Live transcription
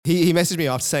He messaged me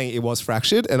after saying it was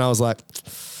fractured, and I was like,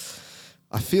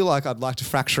 I feel like I'd like to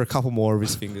fracture a couple more of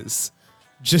his fingers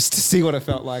just to see what it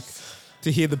felt like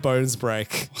to hear the bones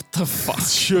break. What the fuck?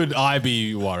 Should I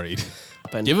be worried?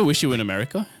 Do you ever wish you were in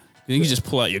America? You think you just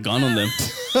pull out your gun on them?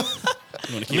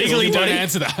 Legally, don't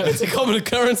answer that. It's a common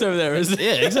occurrence over there, isn't it?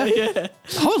 Yeah, exactly. Yeah.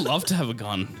 I would love to have a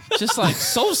gun. Just like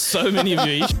solve so many of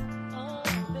your issues.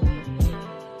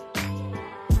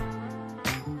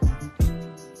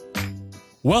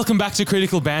 Welcome back to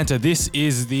Critical Banter. This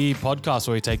is the podcast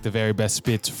where we take the very best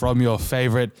bits from your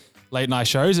favorite late night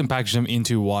shows and package them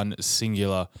into one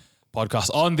singular podcast.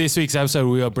 On this week's episode,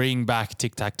 we are bringing back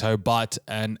Tic Tac Toe, but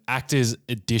an actors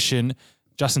edition,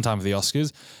 just in time for the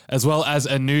Oscars, as well as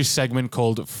a new segment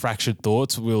called Fractured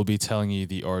Thoughts. We'll be telling you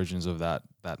the origins of that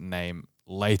name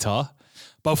later.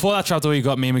 But before that chapter, we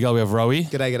got me, Miguel, we have Rowie.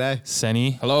 G'day.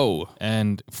 Seni. Hello.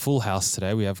 And full house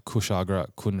today. We have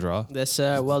Kushagra Kundra. Yes,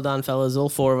 well done, fellas. All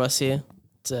four of us here.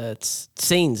 It's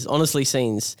scenes, honestly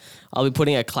scenes. I'll be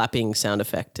putting a clapping sound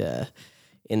effect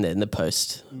in the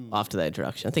post after the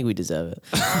introduction. I think we deserve it.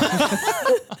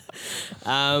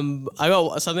 I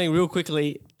got something real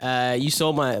quickly. You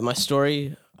saw my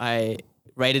story. I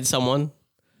rated someone.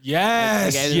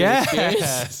 Yes. I gave them an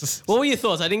experience. What were your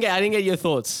thoughts? I didn't get your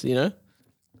thoughts. You know.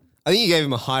 I think you gave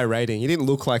him a high rating. He didn't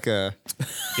look like a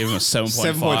Give him a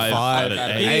 7.5 7.5 out of out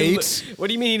of 8. 8. What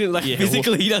do you mean he didn't like Yeah,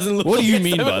 physically? He doesn't look. What do like you a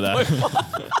mean by that?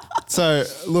 7.5. So,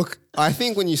 look, I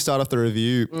think when you start off the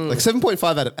review, like 7.5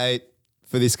 out of 8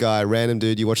 for this guy, random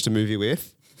dude you watched a movie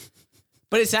with.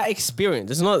 But it's that experience.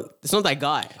 It's not that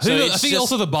guy. So I it's think just-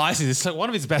 also the bias is it's like one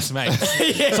of his best mates. So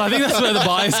I think that's where the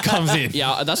bias comes in.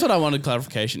 Yeah, that's what I wanted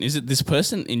clarification. Is it this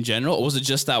person in general, or was it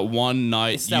just that one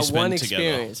night It's you that spent one together?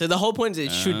 experience. So the whole point is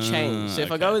it should change. So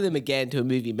if I go with him again to a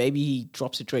movie, maybe he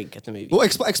drops a drink at the movie. Well,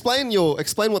 explain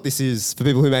what this is for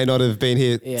people who may not have been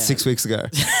here Yeah. 6 weeks ago.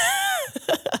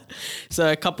 So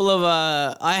a couple of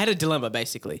I had a dilemma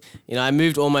basically. You know, I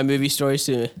moved all my movie stories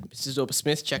to Mr. Zorba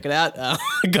Smith. Check it out.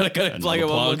 Gotta plug it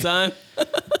one more time.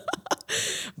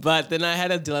 But then I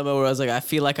had a dilemma where I was like, I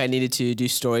feel like I needed to do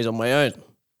stories on my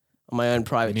own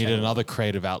private. Needed channel. another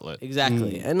creative outlet.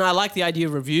 Exactly. And I like the idea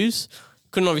of reviews.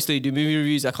 Couldn't obviously do movie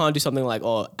reviews. I can't do something like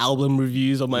album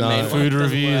reviews on my main one. Food Doesn't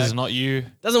reviews, work. not you.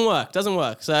 Doesn't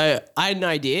work. So I had an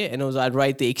idea, and it was I'd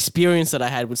rate the experience that I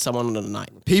had with someone on a night.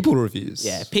 People reviews.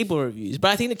 Yeah, people reviews. But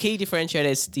I think the key differentiator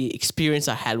is the experience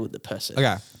I had with the person.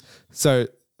 Okay. So,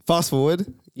 fast forward.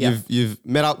 Yeah. You've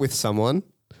met up with someone.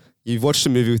 You've watched a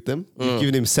movie with them. You've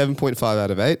given him 7.5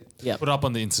 out of 8. Yeah. Put it up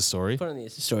on the Insta story. Put on the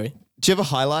Insta story. Do you have a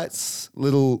highlights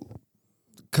little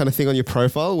kind of thing on your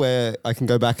profile where I can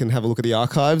go back and have a look at the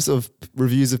archives of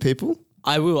reviews of people?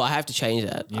 I will. I have to change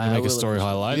that. You need to make a story I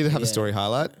highlight. need to have a story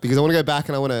highlight because I want to go back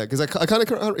and I want to, because I kind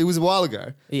of, it was a while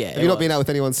ago. Yeah, Have it you not was. been out with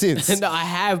anyone since? No, I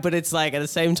have, but it's like at the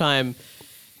same time,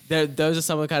 those are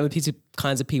some of the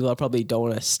kinds of people I probably don't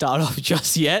want to start off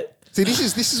just yet. See, this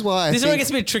is why I This is where it think, gets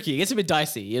a bit tricky. It gets a bit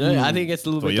dicey, you know? I think it gets a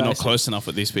little Well, bit you're not dicey. close enough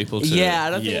with these people to... Yeah, I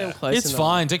don't think I'm close It's enough.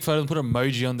 fine. Take photos and put an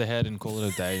emoji on the head and call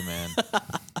it a day, man.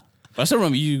 I still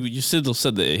remember you still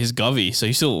said that his govy, so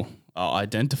you still are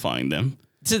identifying them.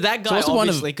 So that guy, what's the one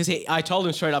of- obviously, because I told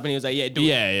him straight up and he was like, yeah, do it.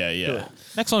 Yeah.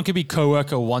 Next one could be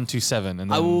coworker 127.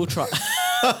 And then I will try.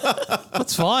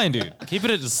 That's fine, dude. Keep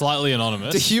it slightly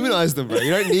anonymous. dehumanize them, bro.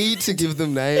 You don't need to give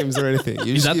them names or anything.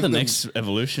 You Is just that give the them- next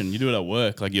evolution? You do it at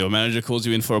work. Like your manager calls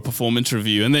you in for a performance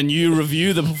review and then you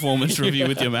review the performance review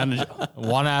with your manager.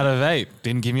 1 out of 8.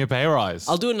 Didn't give me a pay rise.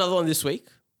 I'll do another one this week.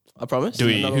 I promise. Do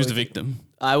we? Another Who's one. the victim?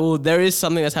 I will. There is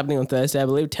something that's happening on Thursday, I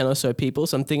believe, 10 or so people.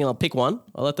 So I'm thinking I'll pick one.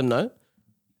 I'll let them know.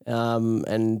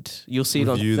 And you'll see it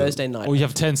on Review them. Thursday night. Or you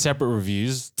have 10 separate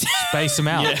reviews. Space them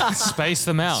out. Yeah. Space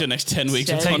them out. It's your next 10 weeks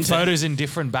of Take Take content. photos in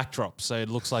different backdrops so it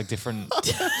looks like different.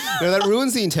 No, that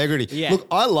ruins the integrity. Yeah. Look,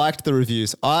 I liked the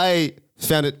reviews. I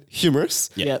found it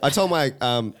humorous. Yeah. I told my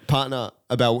partner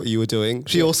about what you were doing.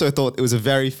 She also thought it was a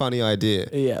very funny idea.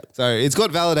 Yeah. So it's got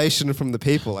validation from the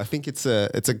people. I think it's a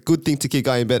good thing to keep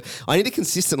going. But I need a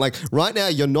consistent. Like right now,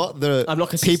 you're not the I'm not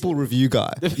consistent. people review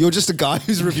guy. You're just a guy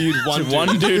who's reviewed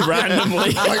One dude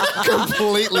randomly. like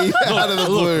completely out of the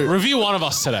blue. Review one of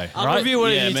us today. I'll right? review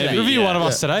one Yeah, of you maybe. today. Review Yeah. one of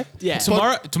us today. Yeah.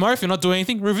 Tomorrow, if you're not doing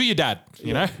anything, review your dad.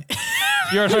 You know.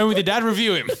 You're at home with your dad.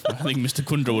 Review him. I think Mr.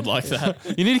 Kundra would like that.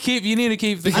 You need to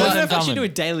keep the I don't know content if I should do coming.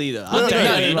 it daily though. No,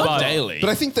 Daily, but- not daily. But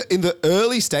I think that in the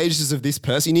early stages of this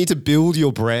person, you need to build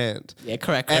your brand. Yeah,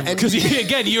 correct. And- Because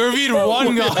again, you reviewed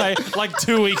one guy like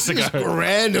 2 weeks ago.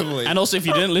 Randomly. And also, if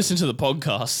you didn't listen to the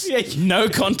podcast, Yeah. no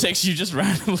context, you just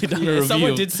randomly done a yeah, review.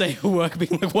 someone did say at work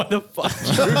being like, what the fuck?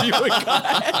 Review a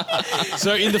guy.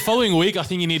 So in the following week, I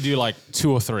think you need to do like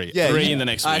 2 or 3. Yeah, 3 you- in the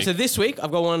next All right, week. so this week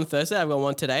I've got one on Thursday, I've got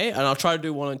one today, and I'll try to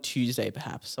do one on Tuesday,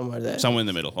 perhaps somewhere there. Somewhere in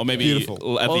the middle. Or maybe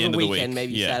Beautiful. at or the end of the weekend, week.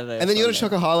 maybe yeah. Saturday. And then you got to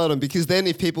chuck a highlight on, because then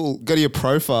if people go to your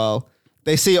profile,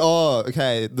 they see, oh,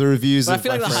 okay, the reviews. But I of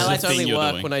feel like my the friends. highlights The thing only you're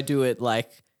work doing. when I do it like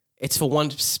it's for one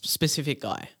specific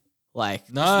guy.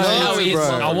 Like No, how he is bro.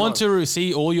 for I want everyone. to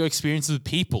see all your experiences with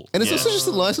people. And it's Yeah. also just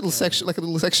a nice little section, like a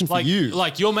little section for Like, you.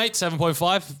 like your mate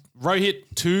 7.5, Rohit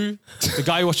 2, the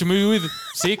guy you watch a movie with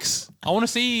 6. I want to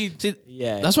see.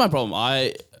 Yeah, That's my problem.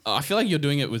 I feel like you're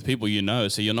doing it with people you know,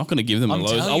 so you're not going to give them a I'm low.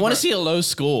 telling I you, want bro. to see a low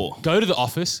score. Go to the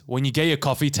office when you get your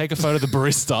coffee, take a photo of the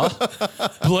barista,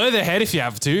 blur their head if you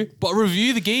have to, but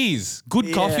review the geese.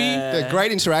 Good coffee. Yeah,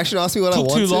 great interaction. Ask me what I Took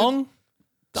wanted. too long.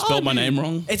 Spelled my name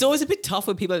wrong. it's always a bit tough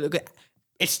when people look at.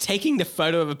 It's taking the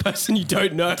photo of a person you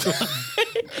don't know.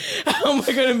 How am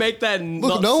I going to make that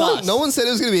Look, not no one said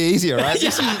it was going to be easier, right?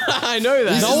 Yeah, I know that.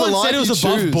 This No is the one said life it was you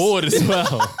above choose. board as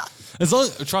well. As long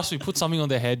trust me, put something on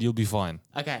their head, you'll be fine.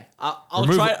 Okay, I'll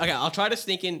Remove try. it. Okay, I'll try to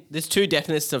sneak in. There's 2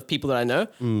 definites of people that I know.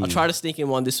 I'll try to sneak in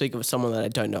one this week of someone that I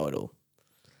don't know at all.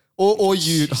 Or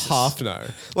you half know.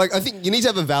 Like, I think you need to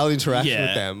have a valid interaction Yeah.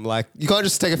 with them. Like, you can't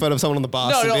just take a photo of someone on the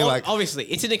bus No, and no, be like, obviously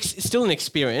it's it's still an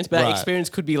experience, but that Right. experience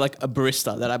could be like a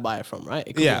barista that I buy it from, right?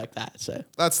 It could Yeah. be like that. So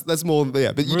that's more,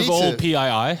 yeah. But you Remove need all to.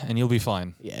 PII and you'll be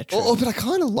fine. yeah, true. But I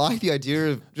kind of like the idea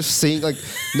of just seeing, like,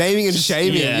 naming and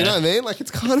shaming. Yeah. You know what I mean? Like,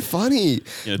 it's kind of funny.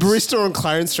 Yeah, it's- Barista on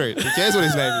Clarence Street. Who cares what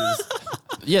his name is?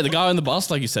 Yeah, the guy on the bus,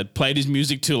 like you said, played his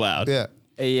music too loud. Yeah.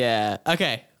 Yeah.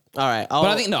 Okay. All right. But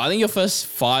I think your first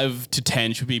 5 to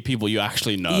 10 should be people you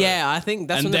actually know. Yeah, I think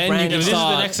that's And when the then brand you This can is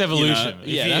start, the next you know, evolution.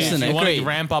 yeah, if you, that's the if next. you want to Agreed.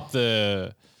 ramp up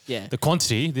the Yeah.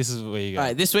 quantity, this is where you go. All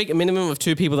right. This week, a minimum of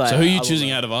 2 people that. So who are I you will choosing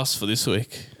know. out of us for this week?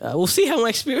 We'll see how my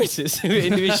experience is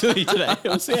individually today.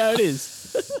 We'll see how it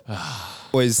is.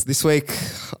 Boys, this week,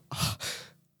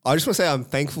 I just want to say I'm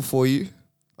thankful for you.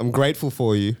 I'm grateful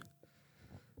for you.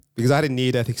 Because I had a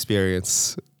near-death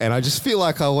experience, and I just feel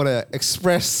like I want to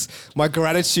express my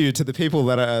gratitude to the people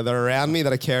that are around me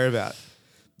that I care about.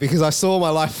 Because I saw my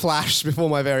life flash before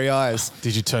my very eyes.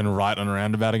 Did you turn right on a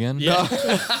roundabout again? Yeah.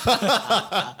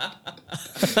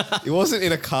 It wasn't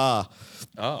in a car.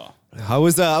 Oh. I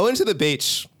went to the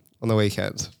beach on the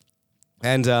weekend,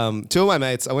 and I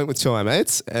went with 2 of my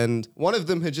mates, and one of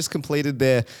them had just completed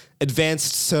their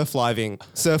advanced surf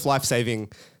life saving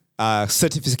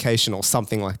certification or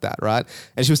something like that, right?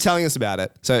 And she was telling us about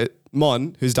it. So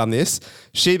Mon, who's done this,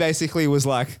 she basically was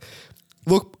like,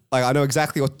 look, like I know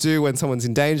exactly what to do when someone's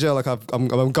in danger. Like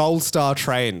I'm gold star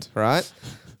trained, right?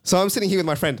 So I'm sitting here with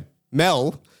my friend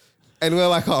Mel, and we're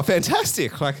like, oh,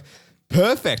 fantastic. Like,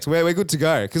 perfect. We're good to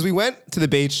go. Because we went to the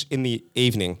beach in the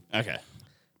evening. Okay.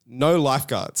 No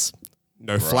lifeguards,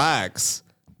 no flags,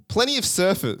 plenty of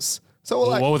surfers. So we're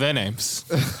like, What were their names?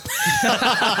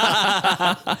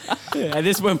 At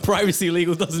this point, privacy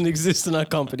legal doesn't exist in our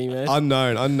company, man.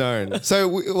 unknown.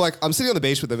 So I'm sitting on the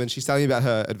beach with them, and she's telling me about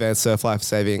her advanced surf life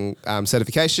saving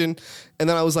certification. And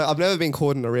then I was like, I've never been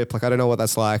caught in a rip. Like, I don't know what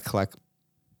that's like. Like,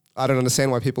 I don't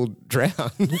understand why people drown,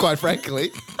 quite frankly.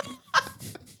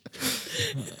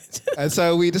 And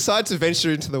so we decide to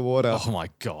venture into the water, Oh my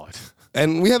God.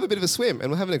 and we have a bit of a swim,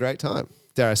 and we're having a great time,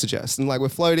 dare I suggest. And like, we're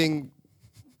floating,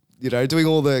 you know, doing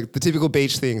all the typical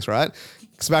beach things, right?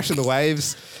 Smashing the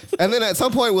waves. And then at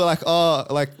some point we're like, oh,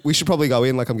 like we should probably go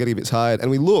in, like I'm getting a bit tired. And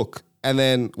we look, and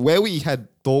then where we had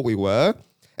thought we were,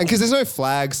 and because there's no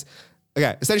flags,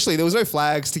 okay, essentially there was no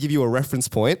flags to give you a reference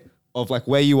point of like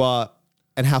where you are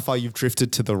and how far you've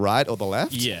drifted to the right or the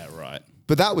left. Yeah, right.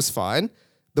 But that was fine.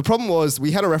 The problem was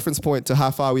we had a reference point to how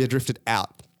far we had drifted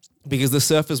out because the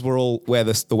surfers were all where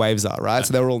the waves are, right?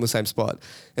 So they were all in the same spot.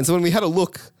 And so when we had a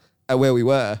look at where we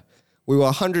were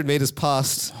 100 meters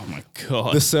past Oh my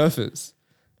God. the surfers.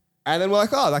 And then we're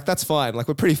like, oh, like that's fine. Like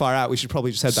we're pretty far out. We should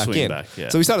probably just head back Swing in. back, yeah.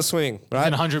 So we started swimming, right?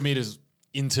 And 100 meters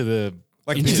into the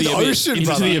into the abyss. ocean, Into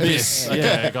brother. the abyss.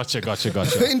 Yeah, gotcha.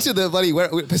 Into the bloody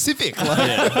Pacific.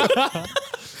 Like,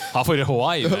 Halfway to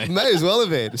Hawaii, mate. may as well have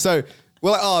been. So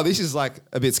we're like, oh, this is like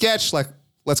a bit sketch. Like,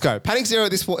 let's go. Panic zero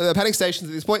at this point. Panic stations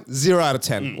at this point, 0 out of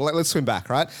 10. Let's swim back,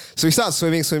 right? So we start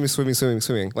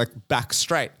swimming, like back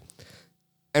straight.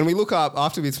 And we look up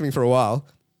after we've been swimming for a while.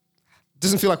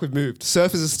 Doesn't feel like we've moved.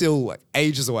 Surfers are still like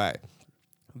ages away.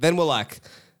 Then we're like,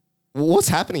 what's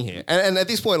happening here? And at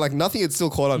this point, like nothing had still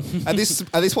caught on. At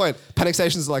this point, panic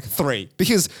stations are like 3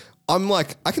 because I'm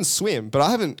like, I can swim, but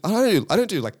I don't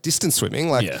do like distance swimming.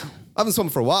 Like Yeah. I haven't swum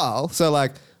for a while. So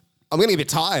like, I'm getting a bit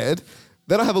tired.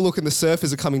 Then I have a look and the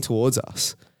surfers are coming towards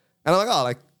us. And I'm like, oh,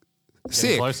 like,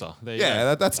 sick. closer. There you Yeah,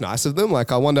 go. that's nice of them.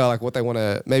 Like, I wonder like what they want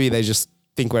to, maybe they just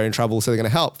think we're in trouble, so they're going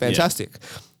to help. Fantastic.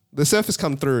 The surfers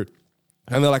come through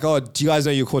and they're like, oh, do you guys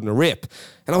know you're caught in a rip?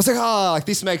 And I was like, oh, like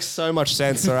this makes so much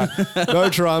sense. All right. No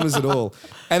dramas at all.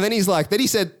 And then he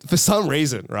said, for some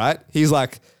reason, right? He's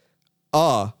like,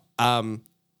 oh,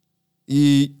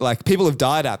 you like people have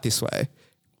died out this way.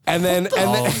 And then,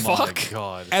 Oh my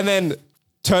God. and then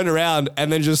turned around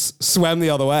and then just swam the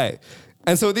other way.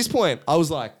 And so at this point, I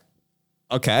was like,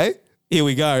 okay, here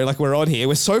we go. Like we're on here.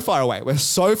 We're so far away. We're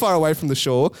so far away from the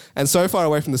shore and so far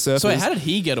away from the surface. So wait, how did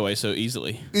he get away so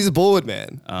easily? He's a bored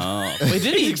man. Oh, Wait,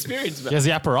 did he experience He that? has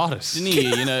the apparatus. didn't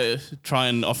he? Try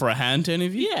and offer a hand to any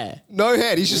of you? Yeah. No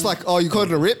head. He's just like, oh, you caught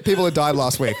in a rip. People had died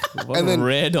last week. What and a then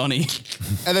rare Donny.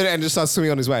 and just starts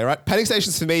swimming on his way. Right. Panic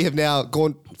stations for me have now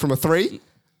gone from a 3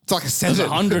 to like a 7. That's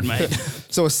 100, mate.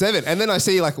 So a 7. And then I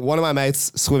see like one of my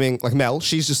mates swimming, like Mel.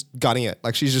 She's just gunning it.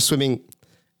 Like she's just swimming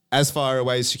as far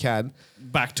away as she can.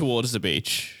 Back towards the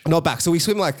beach. Not back. So we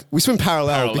swim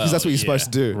parallel because that's what you're supposed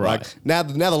to do. right. Like now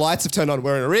the lights have turned on.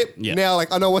 We're in a rip. Yeah. Now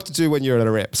like I know what to do when you're in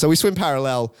a rip. So we swim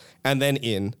parallel and then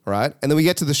in, right? And then we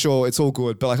get to the shore. It's all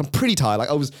good, but like I'm pretty tired. Like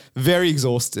I was very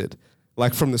exhausted,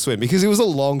 like from the swim because it was a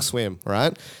long swim,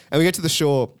 right? And we get to the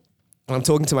shore, and I'm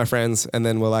talking to my friends, and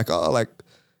then we're like, oh, like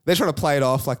they're trying to play it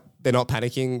off like they're not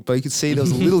panicking, but you could see there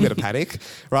was a little bit of panic,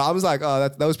 right? I was like, oh,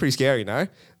 that was pretty scary, no?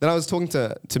 Then I was talking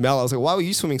to Mel. I was like, why were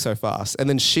you swimming so fast? And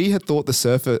then she had thought the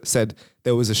surfer said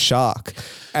there was a shark.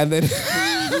 And then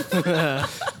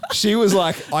she was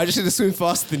like, I just need to swim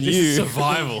faster than you.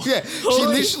 Survival. Yeah, she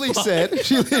literally said,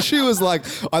 she was like,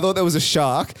 I thought there was a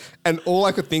shark, and all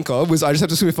I could think of was I just have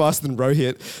to swim faster than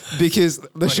Rohit because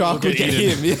the shark would get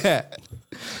him. Yeah.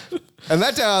 And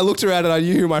that day I looked around and I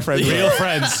knew who my friends Real were.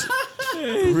 friends.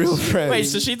 Real friends. Wait,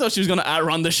 so she thought she was going to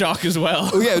outrun the shark as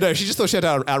well? Oh, yeah, no, she just thought she had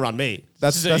to outrun me.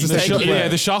 That's So the you second take- plan. Yeah,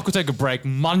 the shark will take a break,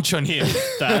 munch on him,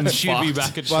 and That's she'd be fucked.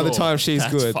 back at By shore. the time she's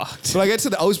That's good. fucked. But I get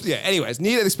to anyways,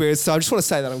 near that experience. So I just want to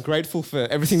say that I'm grateful for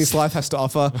everything this life has to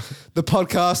offer. The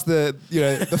podcast,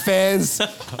 the fans.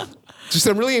 Just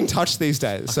I'm really in touch these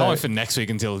days. Can't So wait for next week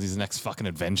until his next fucking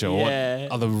adventure. Yeah.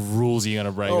 What other rules are you going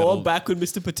to break? Oh, that'll- I'm back with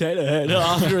Mr. Potato Head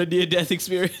after a near-death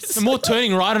experience. The more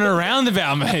turning right and around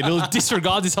about, mate. It'll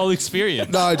disregard this whole experience.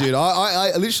 no, dude,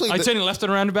 I literally. Are you turning left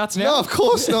and roundabouts now? no, of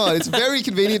course not. It's very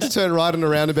convenient to turn right and a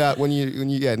roundabout when you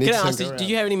need Can to I ask, turn did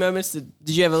you have any moments did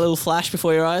you have a little flash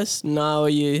before your eyes? No,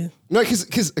 you... No,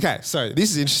 because okay, so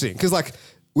this is interesting because like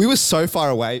we were so far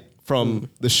away from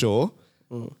the shore.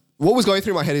 What was going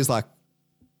through my head is like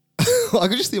I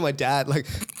could just see my dad like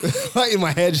in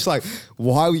my head, just like,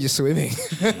 why were you swimming?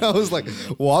 I was like,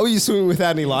 why were you swimming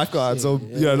without any lifeguards or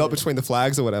not between the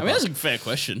flags or whatever? I mean, that's a fair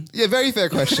question. Yeah, very fair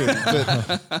question,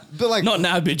 but like Not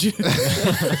now, bitch.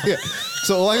 yeah.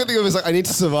 So all I can think of is like I need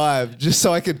to survive just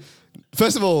so I could.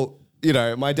 First of all,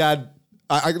 my dad.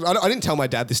 I didn't tell my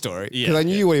dad this story because Yeah, I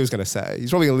knew what he was going to say. He's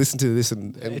probably going to listen to this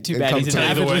and Too and bad come he's to an me.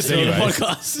 avid worst listener to the anyways.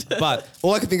 podcast. But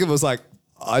all I could think of was like,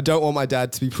 I don't want my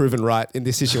dad to be proven right in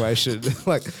this situation.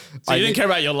 Like, So you didn't care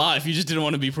about your life. You just didn't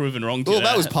want to be proven wrong to Well,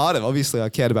 that was part of. Obviously, I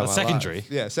cared about my secondary.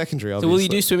 life. Yeah, secondary. So Obviously. will you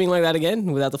do swimming like that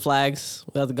again without the flags,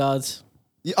 without the guards?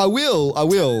 Yeah, I will.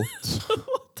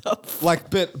 Like,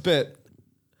 but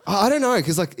I don't know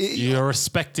because like You're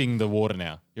respecting the water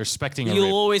now. You're respecting a You'll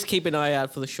rip. always keep an eye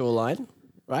out for the shoreline,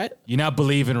 right? You now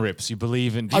believe in rips. You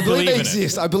believe in. Do I you believe they in it?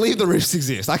 exist. I believe the riffs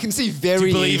exist. I can see very. Do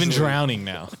you believe in easily. drowning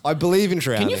now? I believe in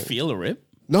drowning. Can you feel a rip?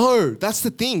 No, that's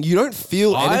the thing. You don't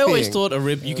feel anything. I always thought a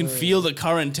rip, you can feel the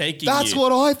current taking That's you.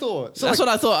 what I thought. So That's like,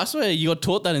 what I thought. I swear you got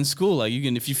taught that in school. Like you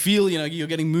can, if you feel, you're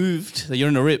getting moved, that you're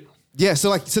in a rip. yeah.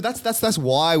 So that's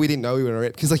why we didn't know we were in a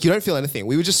rip because like you don't feel anything.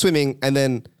 We were just swimming and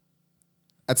then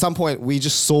at some point we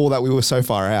just saw that we were so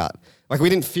far out. Like we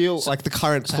didn't feel like the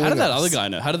current. So how did that pulling other us. guy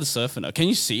know? How did the surfer know? Can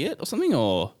you see it or something?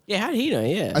 Or Yeah, how did he know?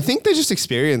 Yeah. I think they just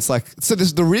experience like so.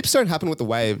 The rips don't happen with the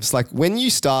waves. Like when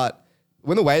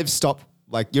the waves stop,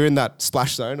 like you're in that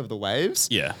splash zone of the waves,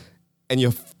 yeah, and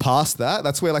you're past that.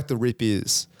 That's where like the rip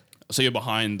is. so you're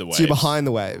behind the waves. So you're behind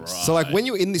the waves. So like Right. when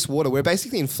you're in this water, we're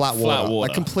basically in flat water, water.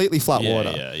 like completely flat Yeah,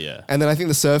 water. yeah. And then I think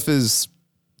the surfers,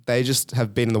 they just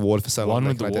have been in the water for so long One they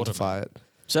with can the water, identify it.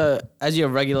 So, as your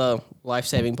regular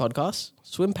life-saving podcast,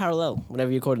 swim parallel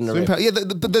whenever you're caught in a rip. Yeah,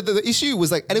 the issue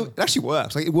was like, and it actually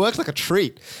worked. Like it worked like a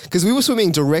treat because we were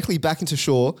swimming directly back into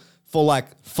shore for like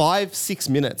 5-6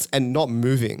 minutes and not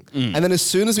moving. Mm. And then as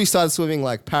soon as we started swimming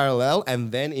like parallel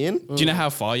and then in, Do you know how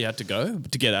far you had to go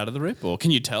to get out of the rip, or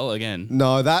can you tell again?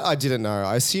 no, that I didn't know.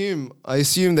 I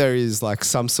assume there is like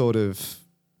some sort of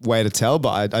way to tell,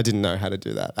 but I didn't know how to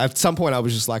do that. At some point, I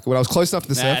was just like, when I was close enough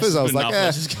to the Nah, surface, it's I was good like,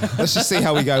 enough. let's just see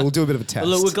how we go. We'll do a bit of a test.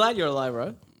 Look, we're glad you're alive,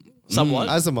 bro. Somewhat.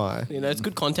 As am I. You know, it's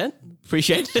good content.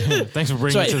 Appreciate it. Thanks for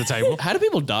bringing it to the table. How do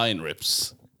people die in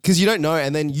rips? Because you don't know,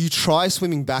 and then you try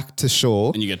swimming back to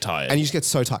shore. And you get tired. And you just get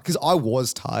so tired. Because I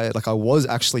was tired. Like I was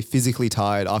actually physically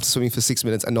tired after swimming for 6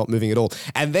 minutes and not moving at all.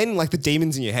 And then like the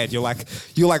demons in your head, you're like,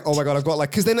 oh my God, I've got like,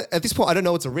 because then at this point, I don't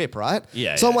know it's a rip, right?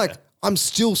 Yeah, So I'm yeah, like, yeah. I'm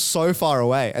still so far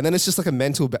away. And then it's just like a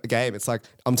mental game. It's like,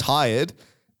 I'm tired.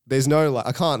 There's no, like,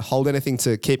 I can't hold anything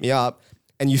to keep me up.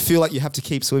 And you feel like you have to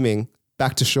keep swimming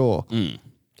back to shore.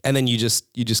 And then you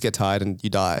just get tired and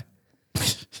you die.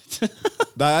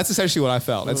 That's essentially what I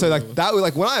felt. And so like that was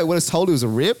like when I was told it was a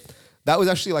rip, that was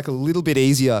actually like a little bit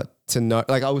easier to know.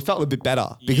 Like I felt a bit better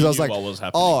because I was knew like, what was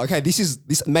happening. oh, okay,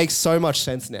 this makes so much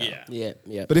sense now. Yeah.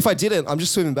 Yeah. But if I didn't, I'm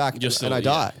just swimming back You're still- and I yeah,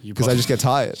 die you because I just get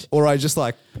tired. Or I just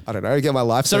like, I don't know, get my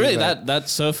life. So saved, really, mate. that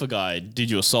surfer guy did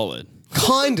you a solid.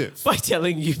 kind of. By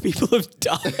telling you people have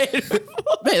died.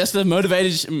 Mate, that's the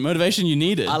motivation you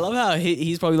needed. I love how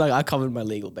he's probably like, I covered my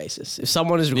legal basis. If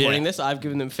someone is recording Yeah. this, I've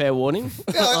given them fair warning.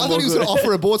 Yeah, I thought he was going to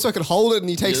offer a board so I could hold it, and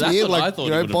he takes Yeah, me that's in what I like thought you he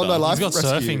know would've Bondi done. Life He's got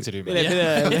Rescue. surfing to do,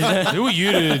 man. Who are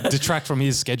you to detract from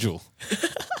his schedule?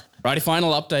 Righty,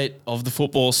 final update of the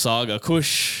football saga.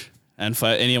 Kush, and for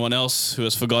anyone else who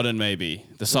has forgotten maybe,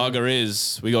 the saga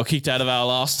is we got kicked out of our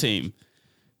last team.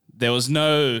 There was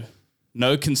no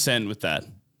consent with that.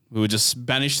 We were just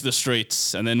banished to the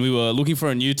streets, and then we were looking for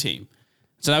a new team.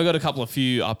 So now we've got a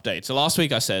few updates. So last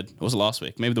week I said, or was it last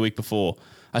week? Maybe the week before.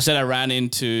 I said I ran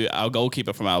into our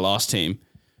goalkeeper from our last team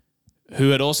who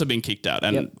had also been kicked out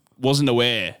and Yep. wasn't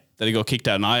aware that he got kicked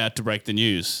out, and I had to break the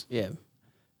news. Yeah.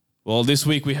 Well, this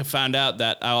week we have found out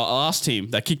that our last team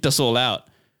that kicked us all out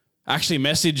actually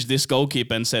messaged this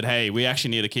goalkeeper and said, hey, we actually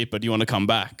need a keeper. Do you want to come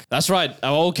back? That's right.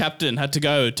 Our old captain had to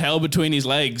go, tail between his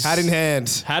legs. Hat in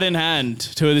hand. Hat in hand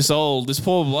to this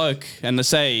poor bloke and to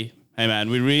say, hey, man,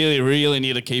 we really, really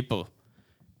need a keeper.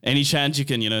 Any chance you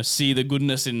can, see the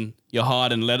goodness in your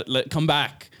heart and let it come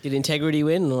back. Did integrity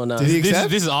win or no? Did he This, accept?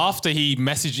 this is after he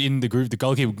messaged in the group, the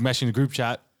goalkeeper messaged in the group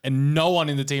chat, and no one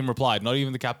in the team replied. Not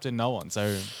even the captain, no one.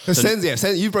 So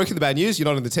You've broken the bad news. You're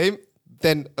not in the team.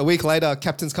 Then a week later,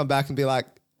 captains come back and be like,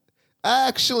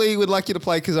 actually, we'd like you to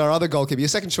play because our other goalkeeper, your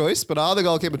second choice, but our other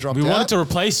goalkeeper dropped we out. wanted to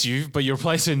replace you, but your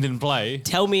replacement didn't play.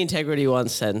 Tell me integrity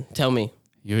once then. Tell me.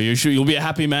 You'll be a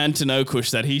happy man to know,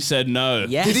 Kush, that he said no.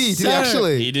 Yes, Did he sir.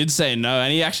 actually? He did say no,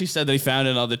 and he actually said that he found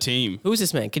another team. Who's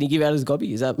this man? Can you give out his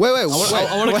gobby? Is that? Wait, I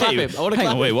want to clap him. I want to Hang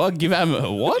clap on, wait, what? Give him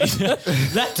a what? him.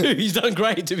 That too. He's done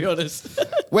great, to be honest.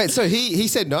 Wait, so he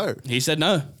said no. He said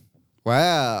no.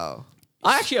 Wow.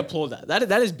 I actually applaud that.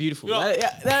 That is beautiful. Well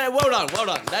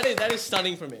done. That is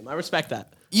stunning from him. I respect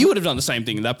that. You would have done the same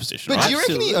thing in that position, But right? do you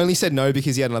reckon he only said no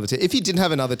because he had another team? If he didn't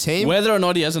have another team, Whether or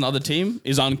not he has another team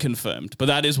is unconfirmed, but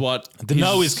that is what The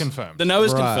no is confirmed. The no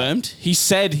is Right. confirmed. He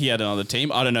said he had another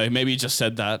team. I don't know. Maybe he just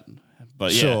said that,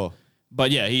 but yeah. Sure.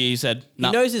 But yeah, he said no.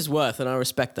 He knows his worth, and I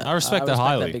respect that. I respect that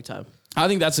highly. big time. I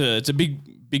think it's a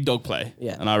big dog play.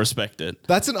 Yeah. and I respect it.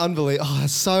 that's an unbelievable. Oh,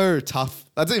 that's so tough.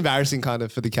 That's embarrassing kind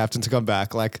of for the captain to come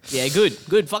back. Like, Yeah,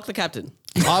 good. Fuck the captain.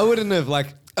 I wouldn't have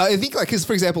like. I think like because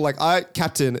for example, like I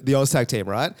captain the Oztag team,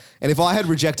 right? And if I had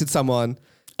rejected someone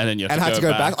And then you have and to had to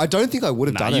go back, I don't think I would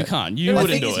have Nah, done you it. can't. You The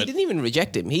wouldn't thing do is, he it. didn't even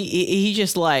reject him. He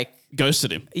just like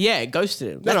Ghosted him. ghosted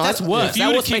him. No, That's I- worse. If you That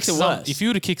were what to makes kick it some, worse. if you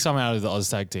were to kick someone out of the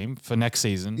Oztag team for next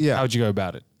season, Yeah. how would you go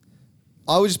about it?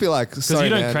 I would just be like, Because sorry, you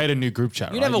don't man. create a new group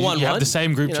chat. You right? never won You have one, the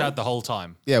same group you know? chat the whole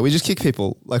time. Yeah, we just kick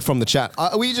people like from the chat.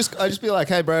 I just be like,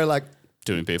 hey, bro, like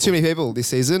Too many people. too many people this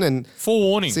season, and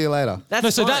Forewarning. see you later. That's No,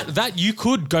 so fine. that you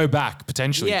could go back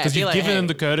potentially Yeah, because be you've like, given hey, them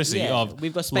the courtesy yeah, of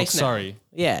we've got look, space now. sorry.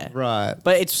 Yeah. Right.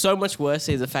 But it's so much worse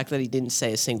is the fact that he didn't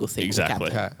say a single thing. to the Exactly.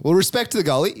 captain. Okay. Well, respect to the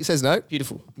goalie. He says no.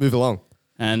 Beautiful. Move along.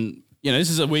 And this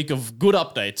is a week of good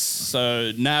updates.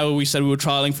 So now we said we were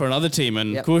trialing for another team,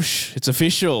 and Yep. Kush, it's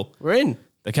official. We're in.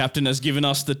 The captain has given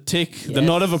us the tick, the Yes,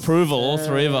 nod of approval. All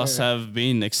three of us have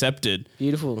been accepted.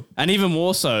 Beautiful. And even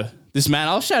more so, this man,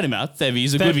 I'll shout him out. Thevy,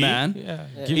 he's a good Debbie, man.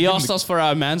 yeah. He asked us for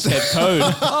our Manscaped code.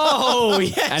 Oh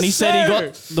yes. And he said he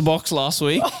got the box last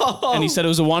week. And he said it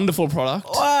was a wonderful product.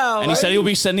 Wow. And he said he'll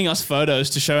be sending us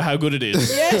photos to show how good it is.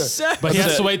 Yes, sir. But he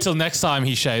has So- to wait till next time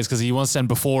he shaves because he wants to send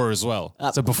before as well.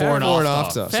 So before and Before and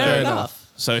after. after. Fair enough.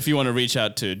 So if you want to reach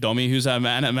out to Dommy, who's our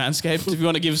man at Manscaped, if you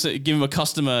want to give him a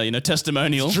customer,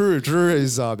 testimonial. Drew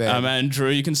is our man. Our man Drew,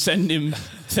 you can send him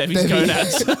Thevy's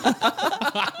gonads.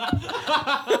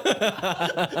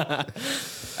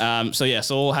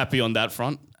 So all happy on that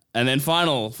front. And then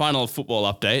final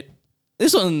football update.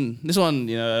 This one,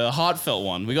 a heartfelt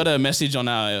one. We got a message on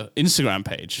our Instagram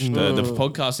page, the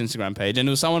podcast Instagram page, and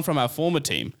it was someone from our former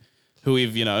team who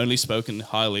we've, only spoken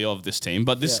highly of this team.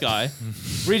 But this guy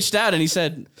reached out and he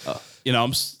said,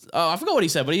 I forgot what he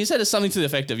said, but he said something to the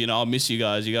effect of, I'll miss you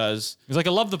guys. You guys. He's like, I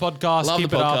love the podcast. Love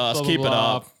keep the it podcast. up. Keep it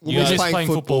up. You guys playing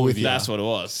football with you. That's what it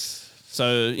was.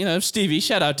 So, Stevie,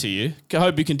 shout out to you. I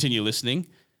hope you continue listening.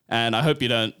 And I hope you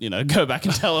don't, go back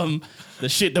and tell him the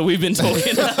shit that we've been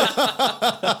talking about.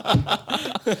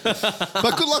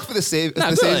 But good luck for the season.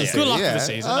 Good luck for the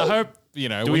season. I hope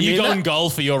when we you mean go that? in goal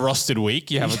for your rostered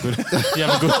week, you have a good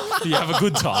you have a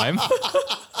good time.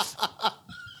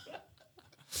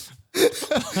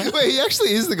 Wait, he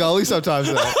actually is the goalie sometimes,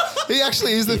 though. He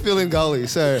actually is the fill-in goalie.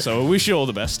 So we wish you all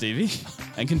the best, Stevie,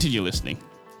 and continue listening.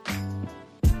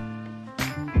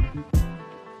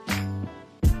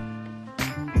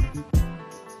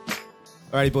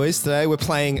 Alrighty, boys. Today we're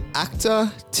playing Actor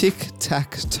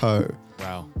Tic-Tac-Toe.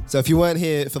 Wow. So if you weren't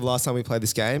here for the last time we played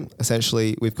this game,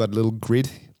 essentially we've got a little grid.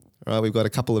 All right, we've got a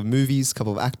couple of movies, a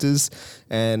couple of actors,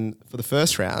 and for the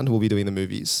first round we'll be doing the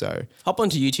movies. So Hop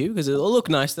onto YouTube because it'll look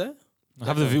nice there.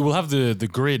 We'll have the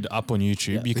grid up on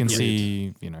YouTube. You can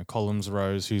see, columns,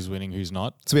 rows, who's winning, who's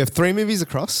not. we have 3 movies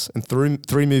across and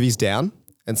three movies down.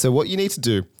 And so what you need to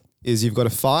do is you've got to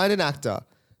find an actor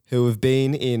who have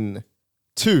been in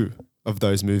 2 of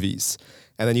those movies.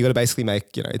 And then you got to basically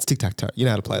make, it's tic-tac-toe. You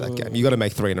know how to play that game. You got to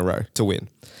make 3 in a row to win.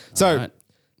 So right.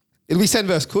 it'll be Sen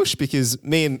versus Kush because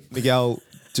me and Miguel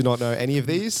do not know any of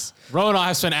these. Ro and I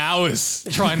have spent hours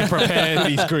trying to prepare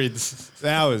these grids.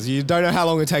 Hours. You don't know how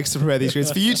long it takes to prepare these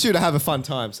grids. For you two to have a fun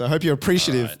time. So I hope you're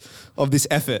appreciative of this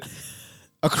effort.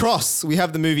 Across, we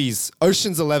have the movies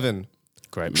Ocean's 11,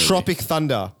 Great movie. Tropic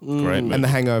Thunder, Great movie. and The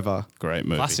Hangover. Great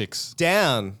movie. Classics.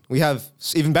 Down, we have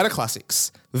even better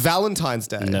classics. Valentine's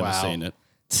Day, Never seen it.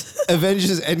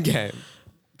 Avengers Endgame,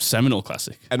 Seminal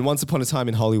classic. and Once Upon a Time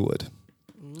in Hollywood.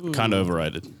 Kind of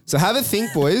overrated. So have a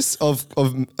think, boys, of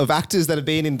actors that have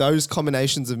been in those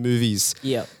combinations of movies.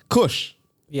 Yep. Kush,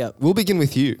 Yep. we'll begin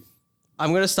with you.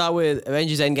 I'm going to start with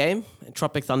Avengers Endgame and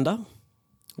Tropic Thunder,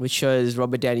 which shows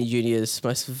Robert Downey Jr.'s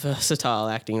most versatile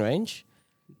acting range.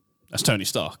 That's Tony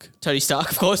Stark. Tony Stark,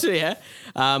 of course, yeah.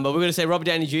 But we're going to say Robert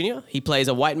Downey Jr. He plays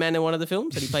a white man in one of the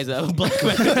films, and he plays a black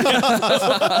man.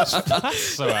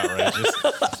 So outrageous.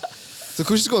 So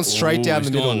Kush has gone straight down the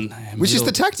he's middle, gone which is middle.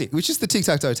 the tactic, which is the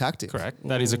tic-tac-toe tactic. Correct.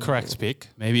 That is a correct pick.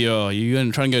 Maybe you're going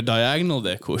to try and go diagonal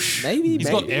there, Kush. Maybe, He's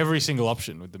got every single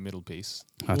option with the middle piece.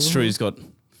 That's true. He's got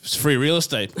free real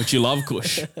estate, which you love,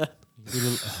 Kush.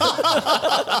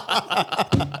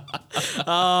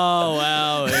 Oh,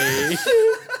 wow.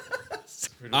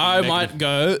 I might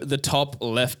go the top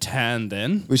left hand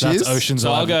then. Which That's is Ocean's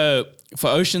So I'll 11. go for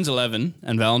Ocean's 11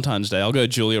 and Valentine's Day. I'll go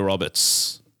Julia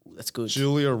Roberts. That's good.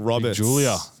 Julia Roberts.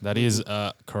 Julia. That is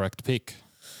a correct pick.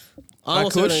 I'm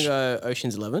also Kush. going to go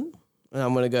Ocean's 11. And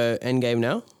I'm going to go Endgame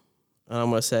now. And I'm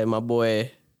going to say my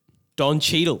boy Don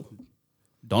Cheadle.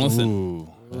 Donathan.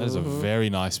 Ooh, that is a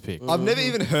very nice pick. I've never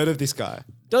even heard of this guy.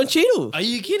 Don Cheadle. Are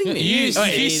you kidding me?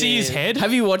 If you see his head,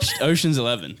 Have you watched Ocean's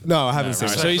 11? No, I haven't seen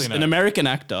Right, it. so he's Exactly, an no. American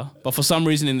actor, but for some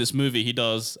reason in this movie he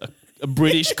does a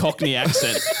British Cockney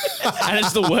accent, and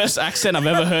it's the worst accent I've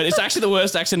ever heard. It's actually the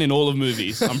worst accent in all of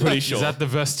movies. I'm pretty sure. is that the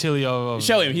versatility of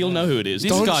Show him; he'll know who it is.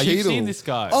 this Don guy? You've Cheadle. seen this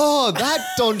guy? Oh,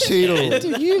 that Don Cheadle.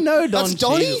 Do you know Don That's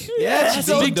Donnie? Cheadle? Yeah, That's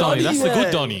the big Donnie. That's the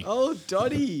good Donnie. Oh,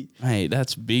 Donnie. Hey,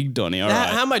 that's big Donnie. All right.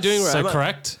 How am I doing right? So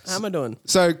correct. How am I doing?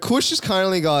 So Kush has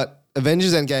currently got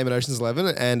Avengers Endgame and Ocean's 11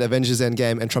 and Avengers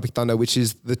Endgame and Tropic Thunder, which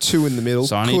is the 2 in the middle.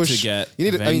 So I need Kush, to get you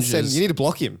need to, Sen, Avengers- you need to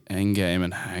block him. Endgame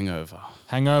and Hangover.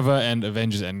 Hangover and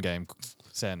Avengers Endgame.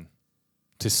 Sen.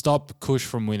 To stop Kush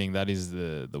from winning, that is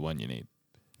the one you need.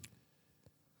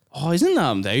 Oh,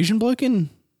 isn't the Asian bloke in?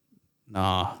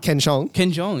 Nah, Ken Chong.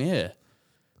 Ken Jeong. Yeah.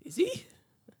 Is he?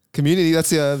 Community,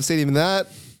 that's I've seen him in that.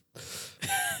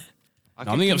 I'm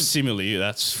thinking of Simu Liu.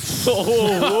 That's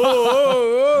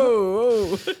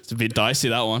it's a bit dicey,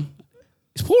 that one.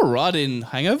 Is Paul Rudd in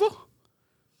Hangover?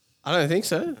 I don't think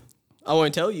so. I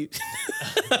won't tell you.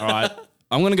 All right.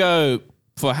 I'm going to go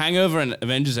for Hangover and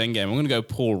Avengers Endgame. I'm going to go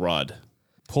Paul Rudd.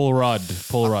 Paul Rudd.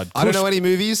 Paul Rudd. I don't Kush- know any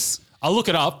movies. I'll look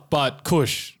it up, but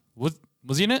Kush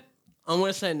was he in it? I'm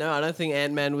going to say no. I don't think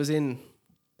Ant-Man was in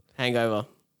Hangover.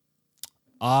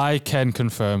 I can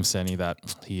confirm, Senny,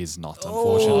 that he is not. I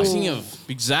Unfortunately, was thinking of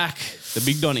Big Zach, the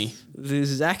Big Donny. This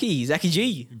is Zachy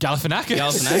G. Galifianakis.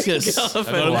 Galifianakis. I got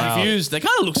them Wow. confused. They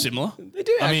kind of look similar. They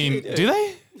do. I mean, do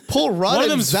they? Paul Rudd One of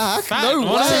and them's Zach. fat, No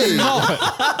one of them's way.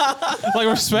 not. Like,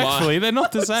 respectfully, they're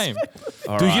not the same.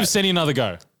 All Do we right. give Senny another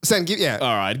go? Sam, yeah.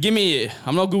 All right, give me.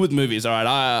 I'm not good with movies. All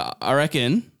right, I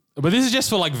reckon. But this is just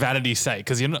for like vanity's sake,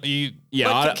 because you're not you. Yeah,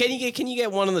 But can you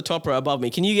get one on the top row above me?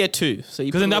 Can you get two? So you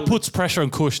Because then put a that little- puts pressure on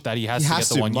Kush that he has He to has get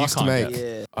the to, one you must can't make. get.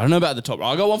 Yeah. I don't know about the top row.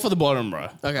 I got one for the bottom row.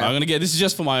 Okay. I'm gonna get. This is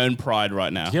just for my own pride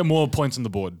right now. Get more points on the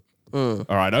board. All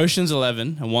right, Ocean's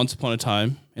 11 and Once Upon a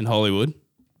Time in Hollywood.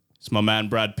 It's my man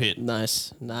Brad Pitt.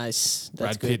 Nice. That's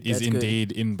Brad good. Pitt is That's good.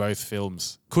 indeed in both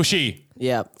films. Cushy.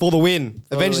 Yeah. For the win.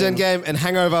 Avengers win. Endgame and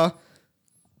Hangover.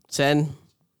 Sen,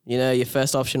 you know, your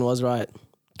first option was right.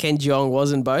 Ken Jeong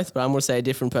was in both, but I'm going to say a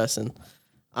different person.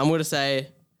 I'm going to say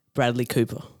Bradley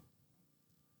Cooper.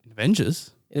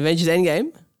 Avengers. In Avengers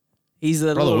Endgame, he's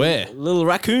the Brother, where? little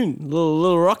raccoon,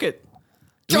 little rocket.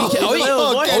 Oh, Are we-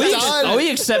 get done. Are we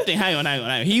accepting? Hang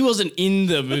on. He wasn't in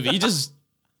the movie. He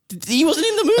wasn't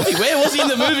in the movie. Where was he in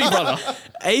the movie, brother?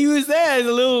 He was there as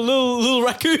a little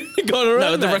raccoon going around.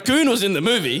 No, the mate. raccoon was in the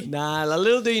movie. Nah, a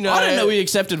little do you know. I didn't know we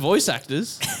accepted voice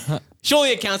actors.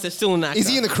 Surely it counts as still an actor. Is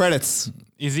he in the credits?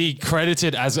 Is he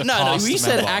credited as a No, cast we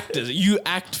said member? actors. You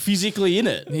act physically in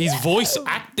it. He's voice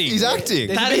acting. He's acting.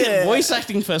 There's- That is Yeah. voice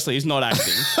acting. Firstly, he's not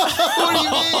acting. What do you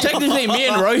mean? Technically, me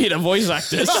and Rohit are voice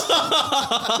actors.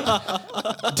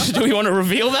 Do we want to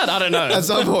reveal that? I don't know. At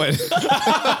some point.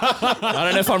 I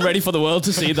don't know if I'm ready for the world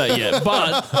to see that yet.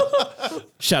 But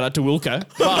shout out to Wilco.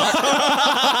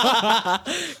 But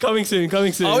Coming soon.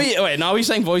 wait, now are we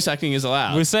saying voice acting is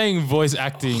allowed? We're saying voice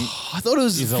acting. I thought it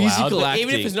was Is physical allowed. acting.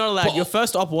 Even if it's not allowed, your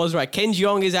first op was right. Ken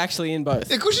Jeong is actually in both.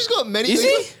 Yeah, Cushy's got many Is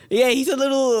things. he? Yeah, he's a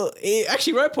little.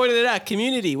 Actually, Ro pointed it out.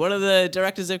 Community. One of the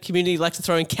directors of Community likes to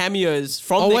throw in cameos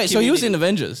from. Oh the wait, so he was in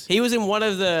Community. Avengers. He was in one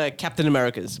of the Captain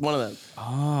Americas. One of them.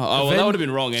 Oh, well, that would have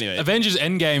been wrong anyway. Avengers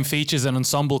Endgame features an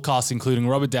ensemble cast including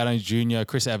Robert Downey Jr.,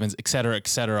 Chris Evans,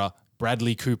 etc.,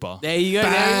 Bradley Cooper. There you go.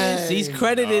 There he is. He's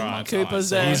credited. Alright, Cooper's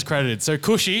so there. he's credited. So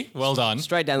Cushy, well done.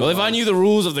 Straight down. Well, the if I line. knew the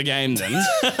rules of the game, then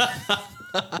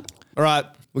All right,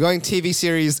 we're going TV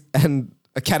series and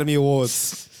Academy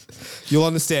Awards. You'll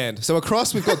understand. So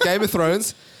across, we've got Game of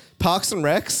Thrones, Parks and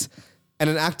Recs, and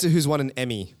an actor who's won an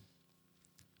Emmy.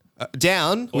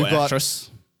 Down, or we've got actress.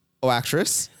 or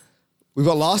actress. We've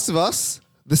got Last of Us,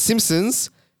 The Simpsons,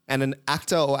 and an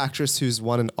actor or actress who's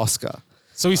won an Oscar.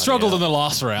 So we struggled in the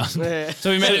last round.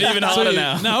 So we made it even harder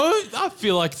now. No, I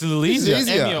feel like it's a little easier.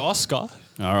 easier. Emmy or Oscar. All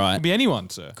right, Could be anyone,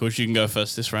 sir. Kush, you can go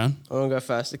first this round. I'm gonna go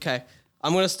first. Okay,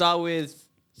 I'm gonna start with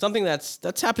something that's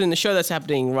happening. The show that's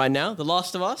happening right now, The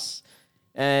Last of Us,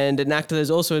 and an actor that's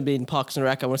also been in Parks and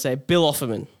Rec. I want to say Bill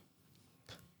Offerman.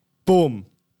 Boom.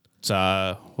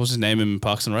 So, what's his name in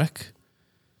Parks and Rec?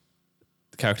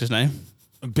 The character's name?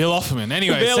 Bill Offerman.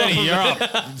 Anyway, Bill Senny, you're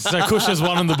up. So Kush has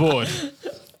one on the board.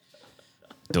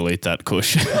 Delete that,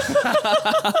 Kush.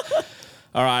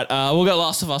 All right, we'll go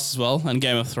Last of Us as well, and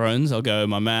Game of Thrones. I'll go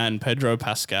my man Pedro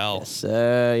Pascal.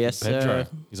 Sir, yes, Pedro. sir.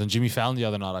 He's on Jimmy Fallon the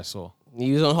other night, I saw.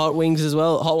 He was on Hot Wings as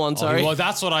well. Hot One, sorry. Well,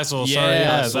 that's what I saw. Yeah, Sorry, I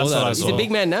yeah, saw that's that what I as saw. He's a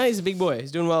big man now. He's a big boy.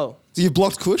 He's doing well. So you've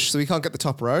blocked Kush, so we can't get the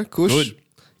top row. Kush, Good.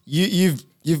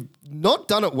 You've not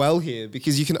done it well here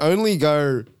because you can only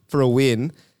go for a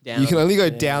win. Down. You can only go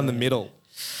down the middle.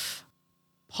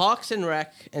 Parks and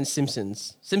Rec and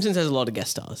Simpsons. Simpsons has a lot of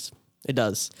guest stars. It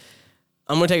does.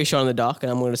 I'm going to take a shot in the dark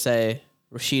and I'm going to say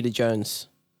Rashida Jones.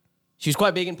 She was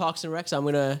quite big in Parks and Rec, so I'm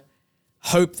going to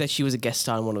hope that she was a guest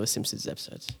star in one of the Simpsons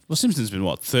episodes. Well, Simpsons been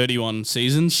what, 31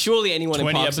 seasons? Surely anyone 20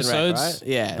 in Parks episodes? and Rec, right?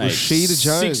 Yeah. Mate, Rashida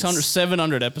Jones. 600,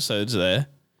 700 episodes there.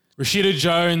 Rashida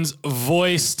Jones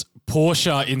voiced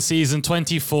Portia in season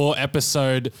 24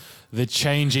 episode The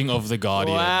Changing of the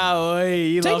Guardian. Wow.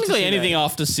 You love to Technically, see anything that.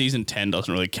 after season 10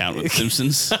 doesn't really count with The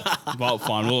Simpsons. But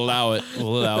fine, we'll allow it.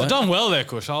 Done well there,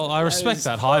 Kush. I respect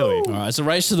that highly. All right, it's a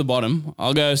race to the bottom.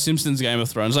 I'll go Simpsons Game of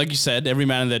Thrones. Like you said, every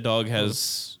man and their dog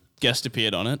has guest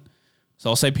appeared on it. So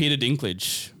I'll say Peter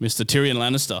Dinklage, Mr. Tyrion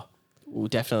Lannister. Ooh,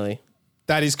 definitely.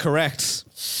 That is correct.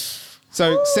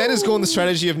 So Santa's gone the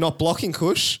strategy of not blocking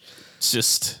Kush. It's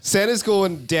just Santa's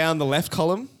gone down the left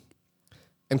column,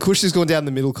 and Kush has gone down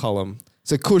the middle column.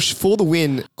 So Kush, for the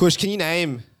win, Kush, can you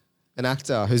name an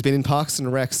actor who's been in Parks and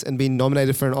Recs and been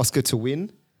nominated for an Oscar to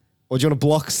win? Or do you want to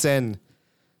block Sen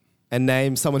and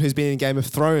name someone who's been in Game of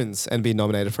Thrones and been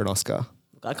nominated for an Oscar?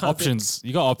 I can't Options.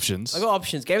 You got options. Think, I got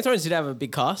options. Game of Thrones did have a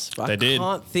big cast, but They I did.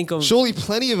 can't think of. Surely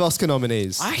plenty of Oscar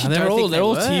nominees. I actually they're don't all think they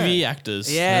all were. TV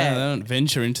actors. Yeah. They don't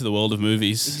venture into the world of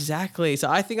movies. Exactly. So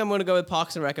I think I'm going to go with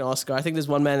Parks and Rec and Oscar. I think there's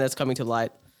one man that's coming to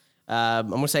light. I'm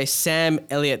going to say Sam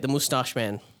Elliott, the Mustache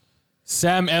Man.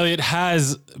 Sam Elliott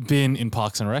has been in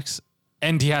Parks and Recs,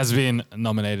 and he has been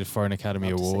nominated for an Academy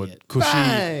Love to see Award. it. Cushy,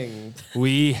 Bang.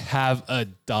 we have a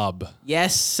dub.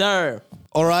 Yes, sir.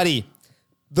 Alrighty,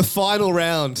 the final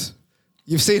round.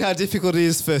 You've seen how difficult it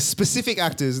is for specific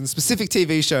actors and specific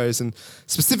TV shows and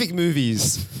specific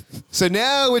movies. So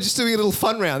now we're just doing a little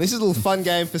fun round. This is a little fun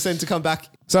game for Sen to come back.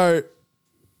 So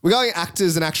we're going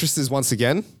actors and actresses once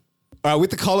again. All right,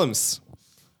 with the columns,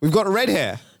 we've got red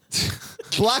hair,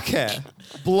 black hair,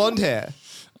 blonde hair,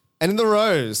 and in the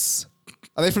rows,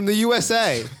 are they from the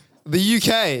USA, the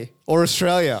UK, or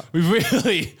Australia?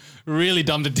 We've really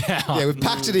dumbed it down. Yeah, we've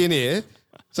packed it in here.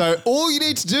 So all you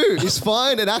need to do is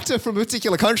find an actor from a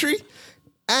particular country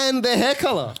and their hair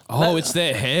color. Oh, it's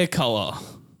their hair color.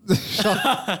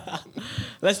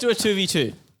 Let's do a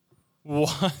 2v2.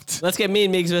 What? Let's get me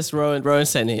and Migs versus Rowan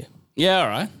Sen here. Yeah, all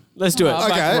right. Let's do it.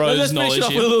 Back Okay. Rose Let's finish it knowledge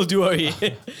off here. with a little duo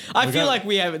here. I feel like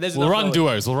we have it. There's We'll enough run knowledge.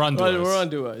 duos. We'll run duos. We're on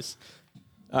duos.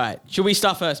 All right. Should we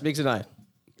start first, Migs and I?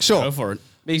 Sure. Go for it.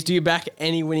 Migs, do you back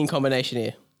any winning combination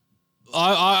here?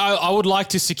 I would like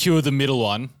to secure the middle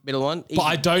one, Middle one? but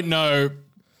I don't know.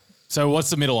 So what's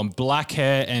the middle one? Black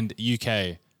hair and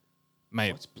UK,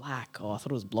 mate. It's black. Oh, I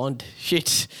thought it was blonde.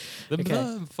 Shit.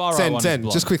 The far right Sen, one is Sen,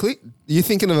 blonde. just quickly, are you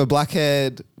thinking of a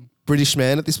black-haired British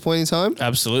man at this point in time?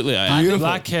 Absolutely, I am. Beautiful.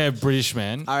 Black hair British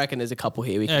man. I reckon there's a couple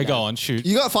here. We Yeah, can go on, shoot.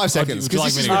 You got 5 seconds would you because like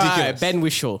this me is to go? All right, ridiculous. Ben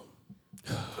Wishaw.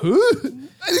 Who?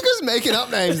 This guy's making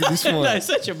up names at this No, point.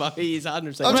 such a mummy. He's 100%. I'm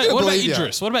What just about, gonna what about believe ya.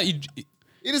 Idris? What about you?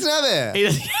 He doesn't have hair.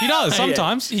 He does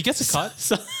sometimes. He gets a cut,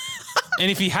 So,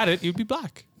 and if he had it, he'd be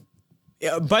black.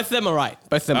 yeah, both of them are right.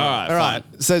 Both of them All are right, All right,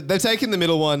 so they've taken the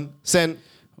middle one. Sen,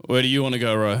 Where do you want to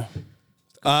go, Ro?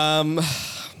 I'm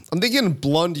thinking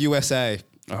blonde USA.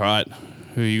 All right.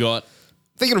 Who you got?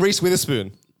 Thinking Reese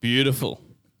Witherspoon. Beautiful.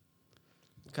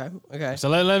 Okay. Okay. So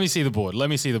let me see the board. Let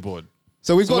me see the board.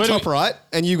 So we've So got where do top right,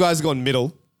 and you guys have gone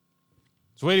middle.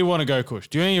 So where do you want to go, Kush?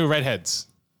 Do you want any redheads?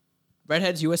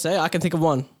 Redheads USA. I can think of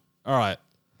one. All right,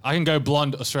 I can go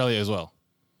blonde Australia as well.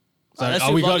 So Alright, let's are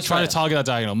do we blonde trying to Australia. target that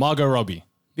diagonal? Margot Robbie.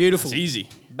 Beautiful. It's easy.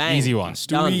 Bang. Easy one. It's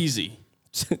too Done. easy.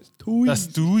 That's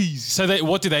too easy. So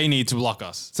what do they need to block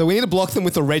us? So we need to block them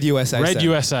with the red USA. Red Sen.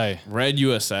 USA. Red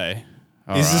USA.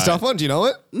 All Is this a right. tough one? Do you know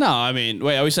it? No, I mean,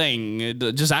 wait, are we saying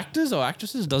just actors or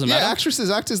actresses? Doesn't Yeah,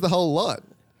 matter. actors, the whole lot.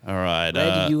 All right.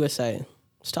 Red USA.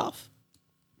 It's tough.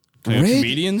 Red-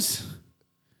 Comedians?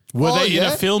 Were Oh, they in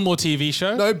yeah. a film or TV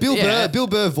show? No, Bill Yeah. Burr. Bill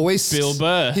Burr voiced Bill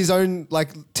Burr. his own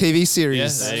like TV series.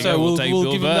 Yes, there you So go. we'll take give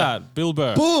Bill him Burr. that. Bill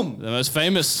Burr. Boom. The most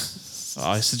famous,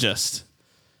 I suggest.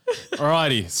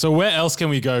 Alrighty. So where else can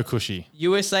we go, Cushy?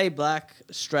 USA black,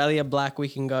 Australia black. We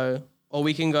can go, or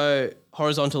we can go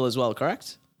horizontal as well.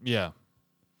 Correct? Yeah.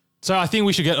 So I think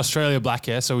we should get Australia black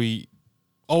hair. So we.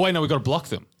 Oh wait, no, we got to block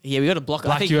them. Yeah, we got to block. I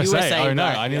Black think USA. Oh no,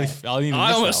 black, I nearly. yeah. I nearly I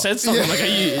missed almost that said something Yeah. like, are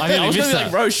you? I nearly I was going missed to be like,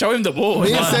 that. bro, show him the board.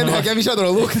 Me and Sen gave each other a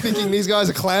look, thinking these guys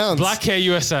are clowns. Black hair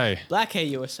USA. Black hair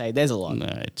USA. There's a lot. No,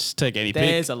 just take any pick.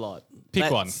 There's a lot. Pick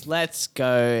Let's- one. Let's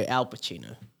go Al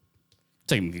Pacino.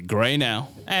 Take grey now.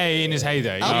 Hey, in his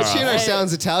heyday. Al Pacino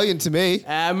sounds Italian to me.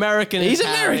 American. He's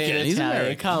Italian, American, he's Italian.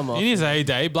 American. Come on. In his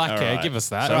heyday, black All hair. right. Give us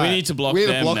that. So we need to block We need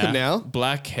to them block now. them now.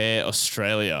 Black hair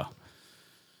Australia.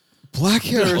 Black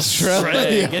hair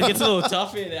Australia. It gets a little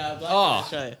tough here now. Black Oh. hair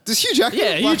Australia. Does Hugh Jackman? Yeah,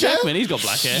 have Hugh black hair? Jackman. He's got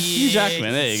black hair. Hugh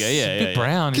Jackman. There you go. Yeah, yeah.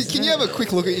 Brown. Can you have a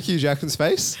quick look at Hugh Jackman's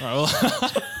face? All right,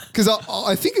 well, Because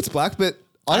I think it's black, but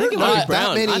I I think don't it know might be that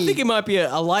brown. many. I think it might be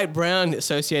a light brown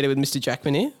associated with Mr.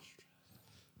 Jackman here.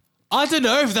 I don't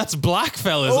know if that's black,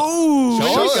 fellas. Oh,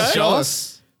 Show us, okay. show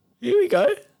us. Here we go.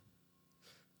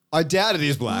 I doubt it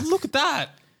is black. Look at that.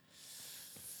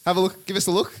 Have a look. Give us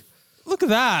a look. Look at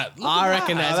that. Look I at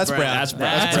reckon that. that's, that's brown. That's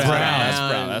brown. That's That's brown. brown. That's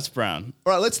brown. That's brown.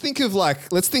 All right, let's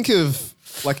think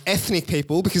of ethnic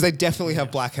people because they definitely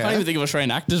have black I can't even hair. think of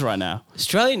Australian actors right now.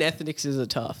 Australian ethnics is a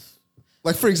tough.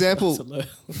 Like for example,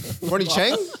 Ronnie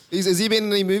Chang. Has he been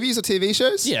in any movies or TV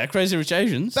shows? Yeah, Crazy Rich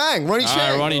Asians. Bang, Ronnie All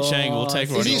Chang. right, Ronnie Chang. We'll take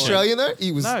Is Ronnie he Chang. Australian though?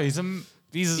 He was. No, he's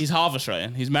He's half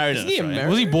Australian. He's married in he Australia. American?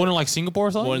 was he born in like Singapore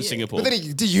or something? Born in Singapore. But then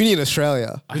he did uni in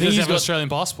Australia. I think he's he's got an got- Australian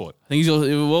passport. I think he's.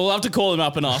 We'll have to call him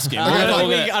up and ask him. I don't, fine.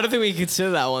 think we, I don't think we can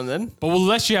consider that one then. But we'll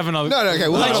let you have another. No, okay,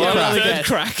 we'll Like, have yeah, another really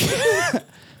crack. good. crack.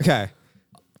 Okay,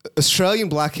 Australian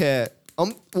black hair.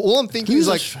 All I'm thinking Who's is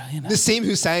like Australian? Nassim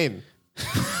Hussain.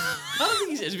 I don't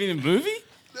think he's been in a movie.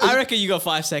 I reckon you got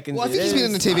 5 seconds. Well, I think he's been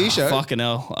in a TV show. Fucking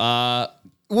hell.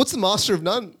 What's the Master of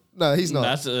None? No, he's not.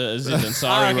 That's Zidane.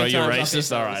 Sorry, bro. You're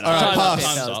racist. All right. All right, pass.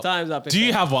 Time's up. Time's up. Do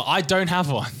you have one? I don't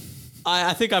have one.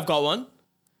 I think I've got one,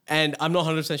 and I'm not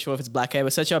 100% sure if it's black hair,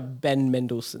 but such a Ben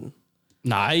Mendelsohn.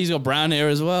 Nah, he's got brown hair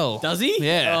as well. Does he?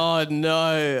 Yeah. Oh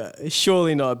no,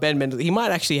 surely not. Ben Mendelsohn. He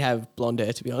might actually have blonde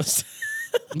hair, to be honest.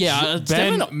 Yeah, it's Ben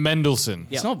definitely not, Mendelsohn.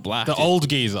 it's not black. The old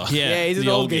geezer. Yeah, he's an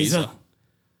the old geezer.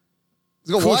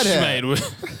 He's got white Kush, hair. mate.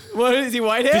 What is he?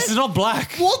 White hair? This is not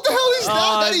black. What the hell is that?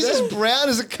 Oh, That is no. as brown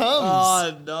as it comes.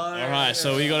 Oh no. All right,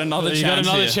 so we got another You chance.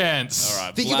 got another here. chance. All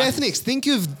right. think black- of ethnics. Think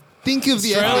of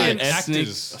the Australian ethnics.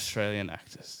 actors. Australian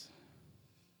actors.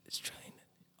 Australian.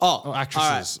 Oh, Oh,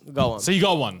 actresses. All right, go on. So you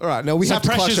got one. All right, no, we So have to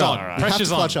clutch pressure's up. on. We All right. have to Pressure's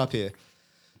clutch on. up here.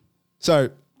 So,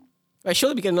 Wait,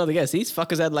 surely we get another guess. These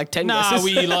fuckers had like 10 Nah, guesses.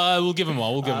 we'll give him one. We'll give him one.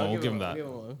 I'll We'll give him give him that.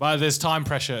 one. But there's time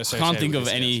pressure I associated. can't think with of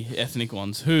this any guess. ethnic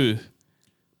ones. Who?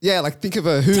 yeah, like think of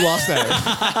a Who last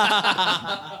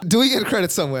name. Do we get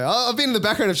credit somewhere? I've been in the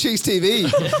background of Cheese TV.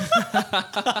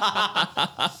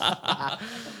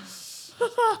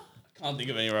 Can't think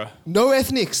of any. Bro. No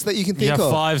ethnics that you can You think have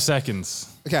of. 5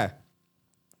 seconds. Okay.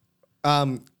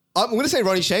 I'm going to say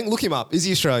Ronnie Cheng. Look him up. Is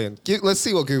he Australian? Let's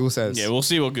see what Google says. Yeah, we'll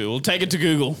see what Google. We'll take it to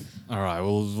Google. All right,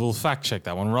 we'll fact check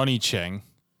that one. Ronnie Cheng.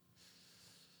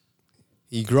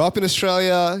 He grew up in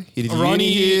Australia. He did uni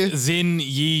Ronnie here. Zin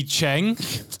Yi Cheng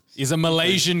is a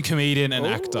Malaysian comedian and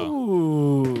actor.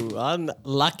 Ooh,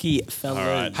 unlucky fella. All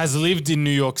right. Has lived in New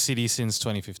York City since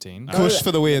 2015. Push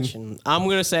for the win. I'm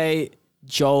going to say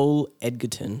Joel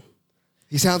Edgerton.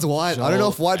 He sounds white. I don't know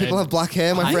if white people have black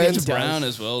hair, my I think friends. it's brown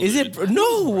as well. Is dude. it?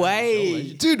 No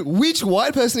way. Dude, which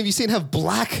white person have you seen have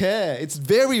black hair? It's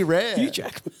very rare. Hugh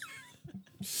Jackman.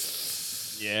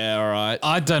 Yeah, all right.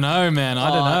 I don't know, man. I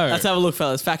don't know. Let's have a look,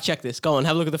 fellas. Fact check this. Go on,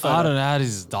 have a look at the photo. I don't know. That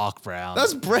is dark brown.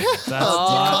 That's brown. That's You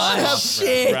can't have-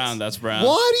 shit. Brown, that's brown.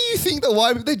 Why do you think that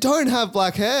white people, they don't have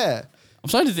black hair? I'm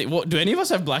starting to think, what, do any of us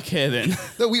have black hair then?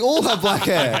 That we all have black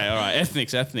hair. Okay, all right.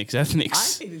 Ethnics. I think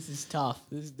this is tough.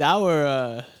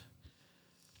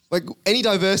 Like any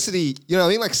diversity, you know what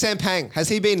I mean? Like Sam Pang, has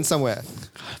he been somewhere?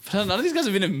 None of these guys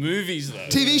have been in movies, though.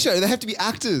 TV show, they have to be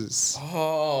actors.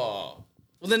 Oh.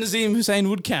 Well, then Nazim Hussain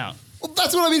would count. Well,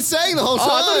 that's what I've been saying the whole time.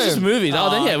 Oh, I thought it was just movies.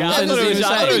 Oh, then yeah, we'll God. say I thought it Nazim was-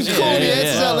 I I thought it Hussain. didn't call the Yeah,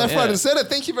 answers yeah, out left, yeah. right, and center.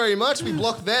 Thank you very much. We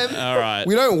block them. All right.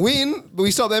 We don't win, but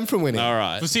we stop them from winning. All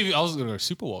right. Well, see, I was going to go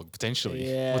Super Wog, potentially.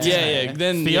 Yeah. What's his Yeah, name? yeah.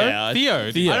 Then Theo?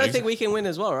 yeah, Theo. I don't think we can win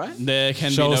as well, right? there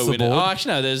can Show be us no the winner. board. Oh,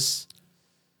 actually, no. There's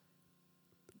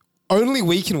Only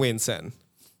we can win, Sen.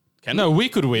 No, we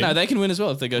could win. no. They can win as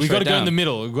well if they go. we got to straight go in down. the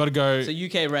middle. We've got to go So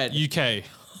UK red. UK.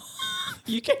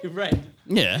 UK red.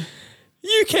 Yeah.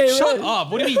 UK red. Shut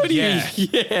up. What do you mean? Yeah.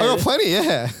 I got plenty,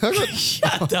 yeah. I got-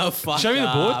 Shut the fuck Show me the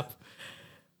board. up.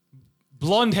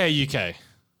 Blonde hair UK.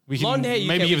 We can Blonde hair. UK,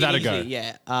 maybe we give can that a go. easily-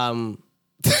 Yeah.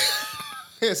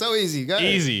 yeah, so easy. Go.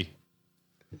 Easy.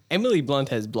 Emily Blunt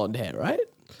has blonde hair, right?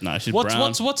 No, she's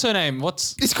brown. What's her name?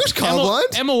 What's Is Kush Emma,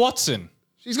 colorblind? Emma Watson?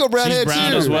 She's got brown She's hair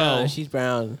brown too. as well. She's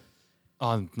brown.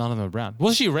 Oh, none of them are brown.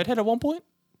 Was she a redhead at one point?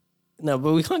 No,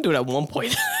 but we can't do it at one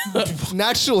point.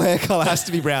 Natural hair color has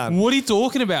to be brown. What are you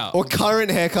talking about? Or current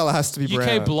hair color has to be brown.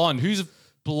 UK blonde. Who's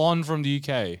blonde from the UK?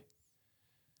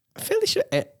 I'm fairly sure.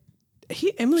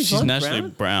 Emily She's Blunt naturally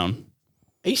brown? brown.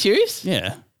 Are you serious?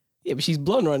 Yeah. Yeah, but she's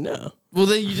blonde right now. Well,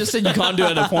 then you just said you can't do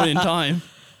it at a point in time.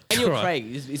 Daniel Right.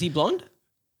 Craig, is he blonde?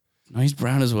 No, he's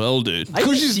brown as well, dude. Are you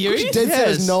Kush is serious? Kush dead set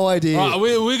has Yes. no idea. All right,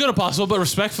 we're going to pass on, but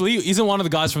respectfully, isn't one of the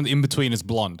guys from the In-Between is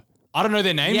blonde? I don't know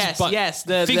their names, Yes, but yes.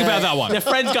 think about that one. The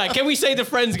Friends guy. Can we say the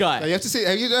Friends No, guy? you have to see.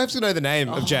 You have to know the name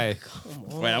of Jay.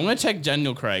 Wait, I'm gonna check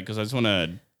Daniel Craig because I just want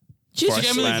to. Check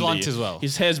Emily Blunt as well.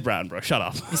 His hair's brown, bro. Shut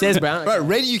up. He says brown. Right,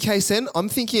 Red UK Sen. I'm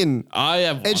thinking I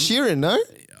have one. Ed Sheeran. No.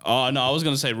 Oh no, I was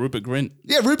gonna say Rupert Grint.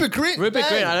 Yeah, Rupert Grint. Rupert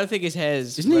Bang. Grint, I don't think his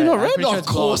hair's Isn't he not red? I'm pretty No, sure of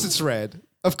course blonde. it's red.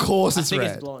 Of course I it's think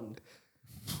red. it's blonde.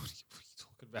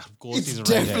 Of course It's he's a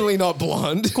redhead. definitely not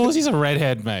blonde. Of course he's a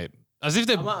redhead, mate. As if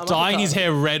they're I might be dyeing his colour-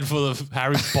 hair red for the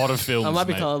Harry Potter films. I might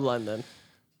be mate. colorblind then.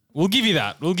 We'll give you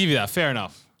that. We'll give you that. Fair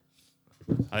enough.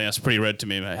 I think that's pretty red to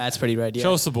me, mate. That's pretty red, yeah.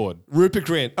 Show us the board. Rupert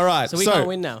Grint. All right, So we can't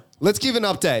win now. Let's give an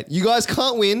update. You guys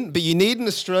can't win, but you need an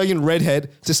Australian redhead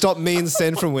to stop me and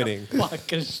Sen from winning.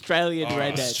 Fuck, Australian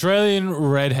redhead. Australian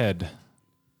redhead.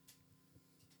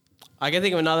 I can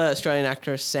think of another Australian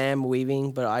actress, Sam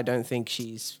Weaving, but I don't think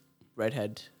she's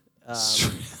redhead.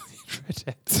 Australian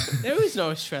redhead. There is no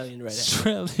Australian redhead.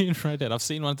 Australian redhead. I've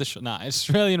seen one at the show. Nah,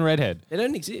 Australian redhead. They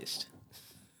don't exist.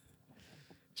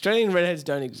 Australian redheads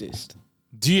don't exist.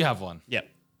 Do you have one? Yep.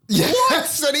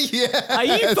 Yes, Sonny, yes. Are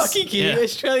you fucking kidding? Yeah.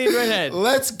 Australian redhead.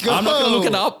 Let's go. I'm not gonna look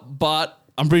it up, but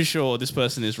I'm pretty sure this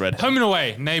person is red. Home and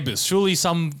Away, Neighbours. Surely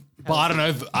some. But I don't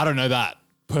know. I don't know that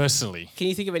personally. Can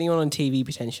you think of anyone on TV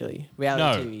potentially?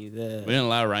 Reality No. TV. We don't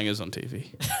allow rangers on TV.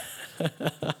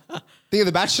 Think of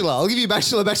The Bachelor. I'll give you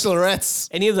Bachelor, Bachelorettes.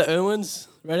 Any of the Irwins?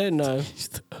 Redhead? No.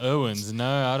 Irwins?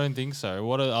 No, I don't think so.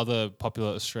 What are other popular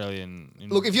Australian?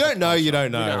 Look, if you don't know, you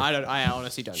don't know. I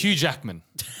honestly don't. Hugh Jackman.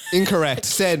 Incorrect.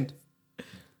 Send.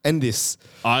 End this.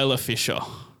 Isla Fisher.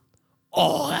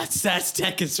 Oh, that's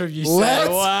Tekkers from you. Let's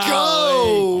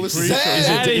go. Is,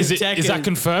 Send. is that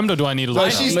confirmed or do I need to No,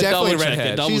 look? she's Up? definitely a double check it,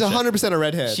 redhead. double She's check. 100% a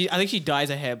redhead. I think she dyes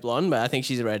her hair blonde, but I think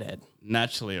she's a redhead.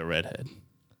 Naturally a redhead.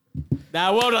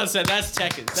 Now, well done, Seth. That's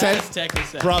Tekkers. That's Tekkers.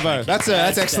 Seth. Bravo. That's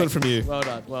excellent from you. Well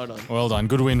done. Well done. Well done.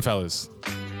 Good win, fellas.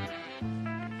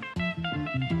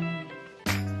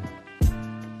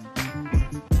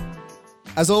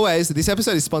 As always, this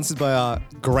episode is sponsored by our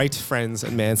great friends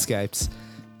at Manscaped.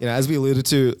 You know, as we alluded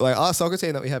to, like our soccer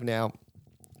team that we have now,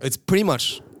 it's pretty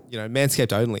much,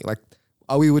 Manscaped only. Like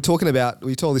we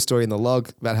told this story in the log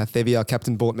about how Thevy, our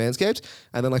captain, bought Manscaped,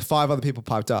 and then like 5 other people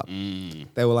piped up.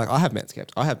 They were like, I have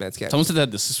Manscaped. Someone said they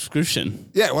had the subscription.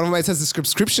 Yeah, one of my mates has a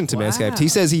subscription to Manscaped. He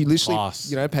says he literally,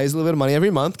 Class. pays a little bit of money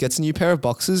every month, gets a new pair of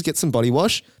boxers, gets some body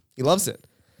wash. He loves it.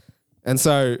 And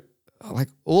so, like,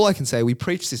 all I can say, we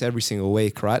preach this every single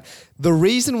week, right? The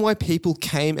reason why people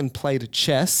came and played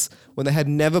chess when they had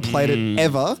never played it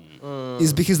ever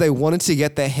is because they wanted to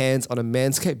get their hands on a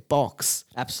Manscaped box.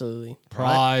 Absolutely.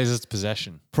 Prized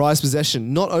possession. Prized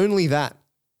possession. Not only that,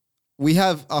 we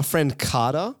have our friend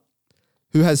Carter,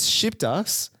 who has shipped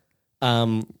us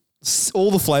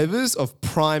all the flavors of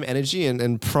Prime Energy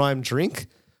and Prime Drink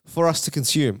for us to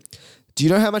consume. Do you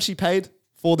know how much he paid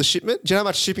for the shipment? Do you know how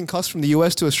much shipping costs from the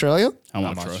US to Australia? How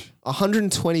much? much?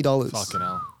 $120. Fucking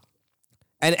hell.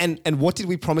 And what did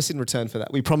we promise in return for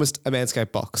that? We promised a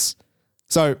Manscaped box.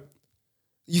 So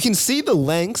you can see the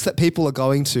lengths that people are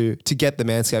going to get the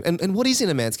Manscaped. And what is in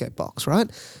a Manscaped box, right?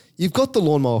 You've got the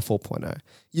Lawnmower 4.0.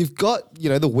 You've got,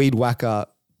 the Weed Whacker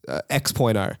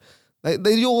X.0. They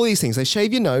do all these things. They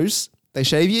shave your nose. They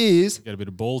shave your ears. Get a bit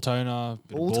of ball toner,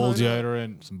 bit Ball of ball toner.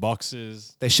 deodorant, some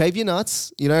boxes. They shave your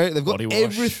nuts. They've got Body wash.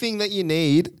 everything that you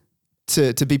need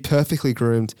to be perfectly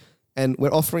groomed. And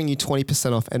we're offering you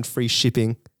 20% off and free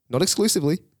shipping. Not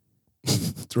exclusively.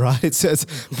 Right? It's a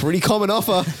pretty common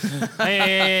offer.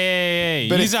 Hey,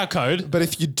 But use our code. But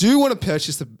if you do want to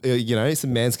purchase some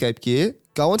Manscaped gear,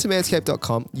 go onto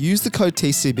manscaped.com, use the code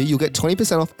TCB, you'll get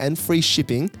 20% off and free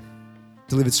shipping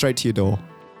delivered straight to your door.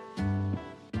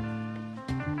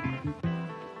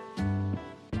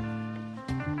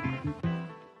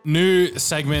 New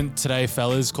segment today,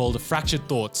 fellas, called Fractured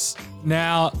Thoughts.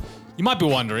 Now, you might be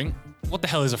wondering, what the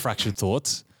hell is a Fractured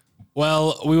Thoughts?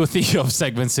 Well, we were thinking of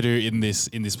segments to do in this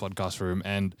podcast room,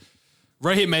 and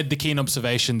Rohit made the keen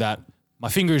observation that my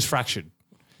finger is fractured,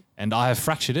 and I have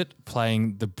fractured it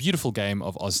playing the beautiful game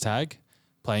of OzTag,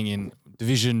 playing in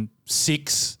Division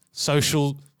 6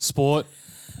 social sport,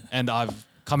 and I've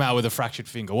come out with a fractured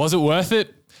finger. Was it worth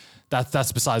it?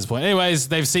 That's besides the point. Anyways,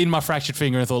 they've seen my fractured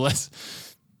finger and thought,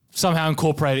 let's somehow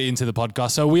incorporate it into the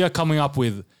podcast. So we are coming up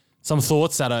with some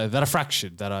thoughts that are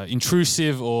fractured, that are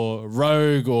intrusive or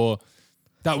rogue, or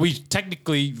that we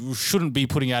technically shouldn't be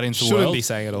putting out into the world. Shouldn't be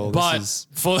saying it all. But This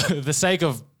is for the sake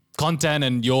of content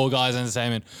and your guys'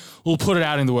 entertainment, we'll put it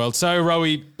out in the world. So,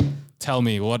 Rowie, tell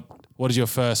me, what is your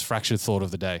first fractured thought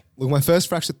of the day? Look, my first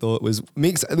fractured thought was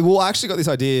Migs. Well, I actually got this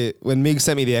idea when Migs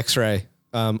sent me the X-ray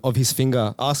of his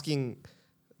finger, asking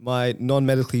my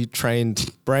non-medically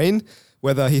trained brain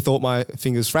whether he thought my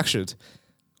finger's fractured.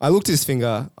 I looked at his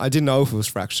finger. I didn't know if it was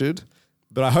fractured,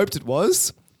 but I hoped it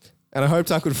was, and I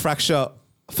hoped I could fracture.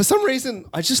 For some reason,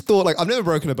 I just thought, like, I've never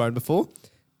broken a bone before,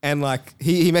 and like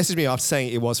he messaged me after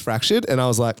saying it was fractured, and I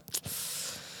was like,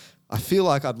 I feel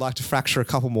like I'd like to fracture a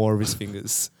couple more of his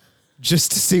fingers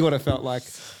just to see what it felt like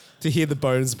to hear the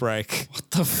bones break. What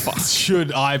the fuck?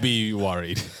 Should I be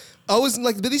worried? I was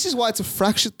like, but this is why it's a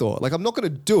fractured thought. Like, I'm not going to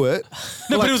do it.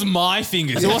 No, but it was my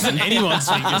fingers. It wasn't anyone's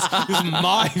fingers. It was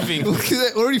my fingers. Because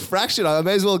they're already fractured. I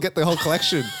may as well get the whole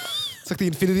collection. It's like the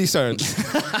Infinity Stones.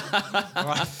 All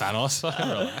right, Thanos. Fucking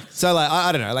relax. So, like,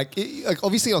 I don't know. Like,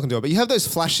 obviously you're not going to do it, but you have those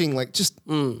flashing, like, just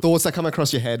thoughts that come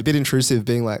across your head, a bit intrusive,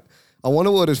 being like, I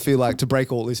wonder what it'd feel like to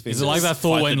break all these fingers. Is it like that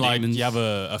thought Fight when the like demons. you have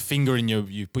a finger in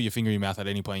you put your finger in your mouth at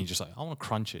any point and you're just like, I want to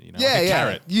crunch it, Yeah, like a yeah.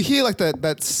 carrot. You hear like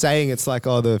that saying, it's like,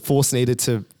 oh, the force needed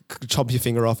to chop your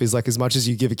finger off is like as much as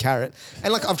you give a carrot.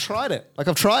 And like, I've tried it.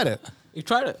 You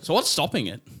tried it. So what's stopping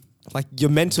it? Like, you're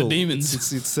mental. The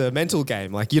demons. It's a mental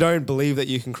game. Like, you don't believe that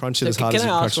you can crunch it as hard Can as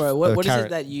you I can ask, crunch Roy, a what is carrot. it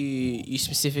that you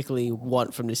specifically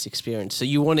want from this experience? So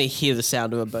you want to hear the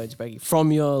sound of a bones breaking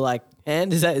from your like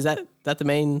hand? Is that the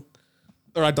main?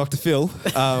 All right, Dr. Phil.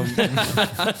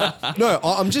 No,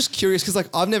 I'm just curious because, like,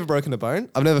 I've never broken a bone.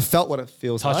 I've never felt what it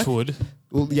feels like. Touch wood.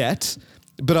 Well, yet.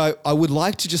 But I would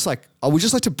like to just, like, I would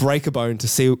just like to break a bone to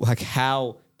see, like,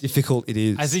 how difficult it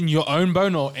is. As in your own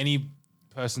bone or any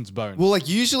person's bone? Well, like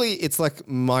usually it's like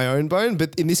my own bone,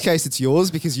 but in this case it's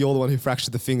yours because you're the one who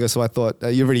fractured the finger. So I thought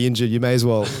you're already injured. You may as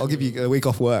well. I'll give you a week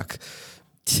off work.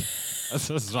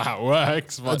 That's not how it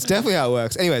works. But That's definitely how it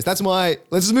works. Anyways, let's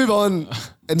just move on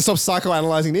and stop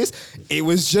psychoanalyzing this. It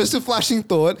was just a flashing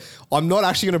thought. I'm not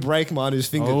actually going to break Manu's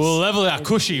fingers. we'll level it out.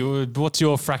 Cushy, what's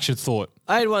your fractured thought?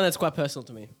 I had one that's quite personal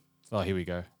to me. Oh, here we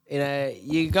go.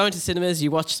 You go into cinemas, you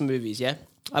watch some movies, yeah?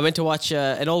 I went to watch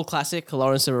an old classic,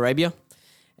 Lawrence of Arabia,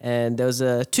 and there was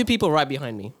two people right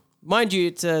behind me. Mind you,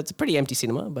 it's a pretty empty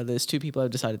cinema, but there's two people who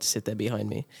decided to sit there behind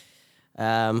me.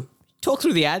 Talk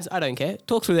through the ads, I don't care.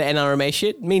 Talk through the NRMA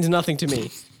shit, means nothing to me.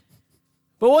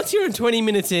 But once you're in 20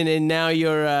 minutes in and now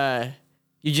you're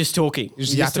just talking. You're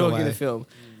just talking yapping away. the film.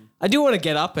 I do want to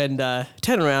get up and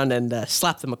turn around and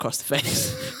slap them across the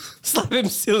face. Slap him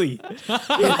silly.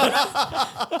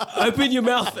 Open your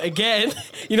mouth again.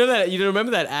 You know that? You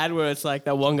remember that ad where it's like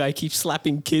that one guy keeps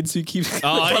slapping kids who keep.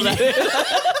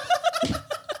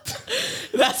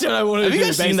 That's what I wanted Have to you do.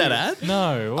 guys seen that ad?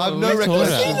 No. I have no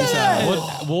recollection of this ad.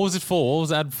 What was it for? What was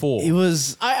the ad for? It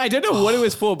was. I don't know what it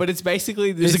was for, but it's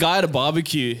basically There's this. a guy at a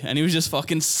barbecue and he was just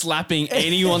fucking slapping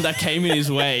anyone that came in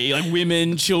his way, like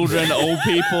women, children, old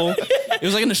people. It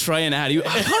was like an Australian ad.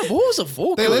 What was it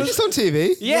for? They let this on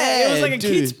TV. Yeah, it was like a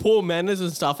dude. kid's poor manners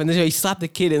and stuff, and then he slapped the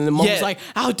kid, and the mom's Yeah. like,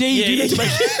 "How dare you do Yeah, that to my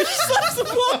yeah. kid?" Slaps the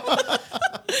mom.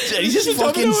 He just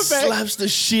fucking domino effect. slaps the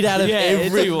shit out of Yeah,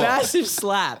 everyone. it's a massive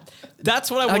slap.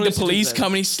 That's what I Like wanted the to do police then.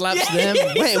 come and he slaps Yeah, them.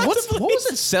 yeah, Wait, what was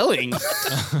it selling?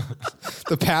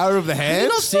 The power of the I've hand.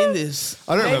 not seen this.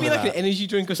 I don't Maybe remember like that. an energy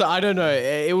drink or something. I don't know.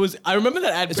 It was. I remember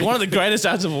that ad. It's one of the greatest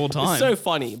ads of all time. It's so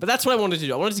funny, but that's what I wanted to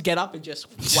do. I wanted to get up and just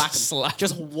whack him, Slap.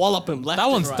 just wallop him. Left That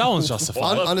and one's right. that one's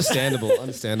justified. Understandable.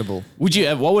 Understandable.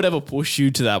 What would ever push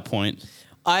you to that point?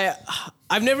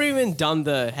 I've never even done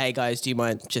the. Hey guys, do you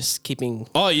mind just keeping?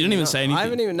 Oh, you didn't even say anything. I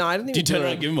haven't even. No, I didn't even. Do you turn do around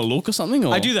it. and give him a look or something?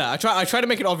 Or? I do that. I try to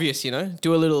make it obvious, you know.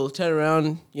 Do a little turn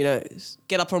around, you know,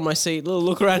 get up from my seat, little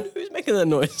look around. Who's making that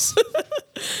noise?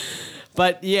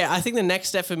 But yeah, I think the next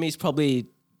step for me is probably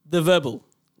the verbal.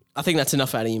 I think that's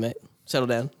enough out of you, mate. Settle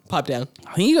down, pipe down.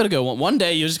 I think you got to go. One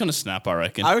day you're just gonna snap. I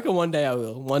reckon. I reckon one day I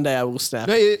will. One day I will snap.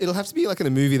 No, it'll have to be like in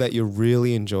a movie that you're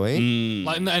really enjoying.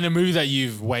 Like in a movie that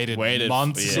you've waited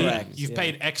months. for, to see. Correct, You've yeah.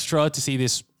 paid extra to see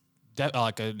this,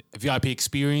 like a VIP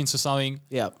experience or something.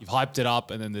 Yeah. You've hyped it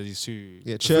up, and then there's these two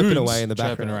Yeah, chirping buffoons away in the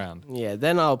chirping background. around. Yeah,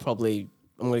 then I'm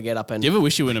gonna get up and. Do you ever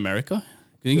wish you were in America?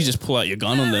 You think you just pull out your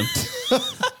gun on them?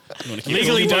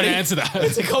 Legally, don't answer that.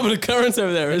 It's a common occurrence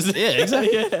over there, isn't it? Yeah,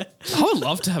 exactly. Yeah. I would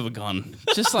love to have a gun.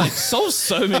 Just like solve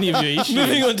so many of your issues.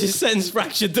 Moving on to Sen's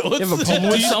fractured thoughts. You have a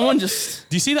problem with someone just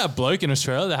Do you see that bloke in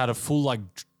Australia that had a full like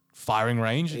firing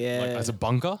range, Yeah. like as a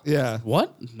bunker? Yeah.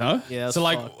 what? No. Yeah. that's So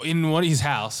like fine. in his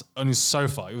house on his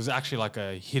sofa, it was actually like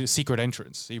a secret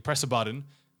entrance. So you press a button,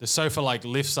 the sofa like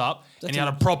lifts up, and you had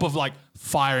a prop of like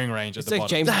firing range at It's the like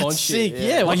bottom. James Bond That's shit. sick.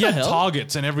 Yeah. What Like you the had hell?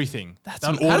 targets and everything. That's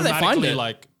how do they find it?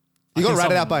 Like You got think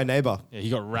ratted out someone- by a neighbor. yeah, he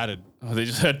got ratted. Oh, they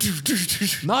just heard.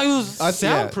 No, it was Yeah,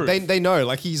 soundproof. they know.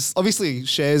 Like he's obviously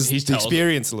shares He's the told.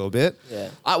 experience a little bit. Yeah.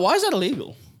 Why is that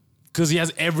illegal? Because he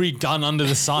has every gun under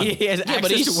the sun. He has but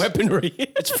access he's- to weaponry.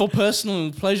 It's for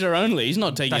personal pleasure only. He's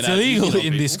not taking That's it out. illegal shooting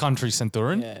in on this people. country,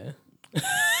 Centurion. Yeah.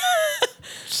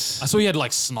 I saw he had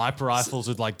like sniper rifles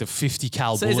with like the 50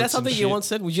 cal So bullets. is that and something you shit. once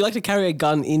said? Would you like to carry a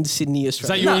gun in Sydney, Is that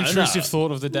Australia? your No, intrusive no.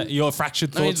 thought of the day? Your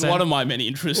fractured I mean, thought? it's Sam? one of my many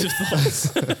intrusive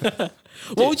thoughts.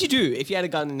 What would you do if you had a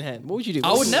gun in hand? What would you do?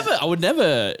 I would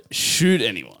never shoot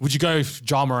anyone. Would you go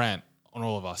Ja Morant on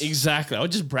all of us? Exactly. I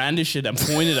would just brandish it and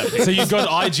point it at people. So you go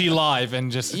to IG Live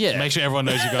and just Yeah. make sure everyone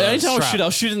knows you got The a only time strap. I'll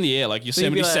shoot in the air, like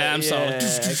Yosemite like, Sam style. yeah,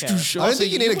 okay. I don't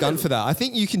think you need a gun for that. I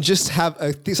think you can just have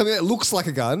something that looks like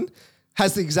a gun,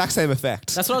 has the exact same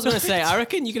effect. That's what I was going to say. I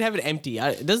reckon you can have it empty.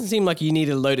 It doesn't seem like you need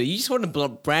a loader. You just want to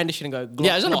brandish it and go. Glop,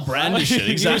 Yeah, I just want glop. to brandish it.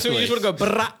 You just Exactly. want to go.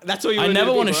 Brah. That's all you. I wanna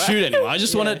never do want to people, shoot right? anyone. I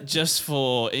just want Yeah. it just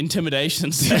for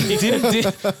intimidation.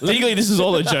 Legally, this is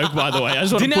all a joke, by the way. I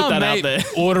just want to Didn't put our that out mate there.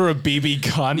 order a BB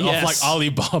gun off Yes. like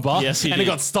Alibaba? Yes, he and did.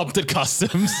 it got stopped at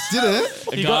customs. Did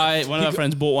it? One of our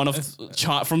friends bought one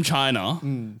from China,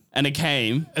 and it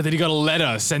came. And then he got a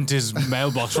letter sent to his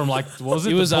mailbox from like, what was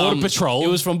it? It was Border Patrol. It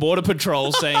was from Border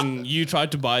Patrol saying you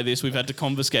tried to buy this. We've had to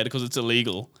confiscate it because it's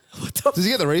illegal. Does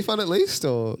he get the refund at least,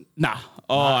 or Nah.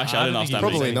 Oh, actually, I didn't ask that.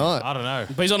 Probably many. not. I don't know.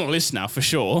 But he's on a list now for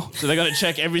sure. So they're going to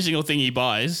check every single thing he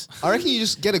buys. I reckon you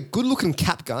just get a good-looking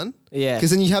cap gun. Yeah.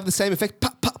 Because then you have the same effect.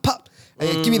 Pop, pop, pop. And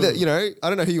give me the. I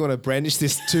don't know who you want to brandish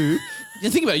this to, You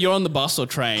think about it, you're on the bus or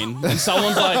train, and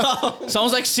someone's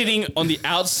like sitting on the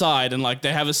outside, and like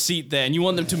they have a seat there, and you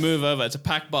want them to move over. It's a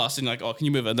packed bus, and you're like, oh, can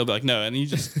you move? And they'll be like, no, and you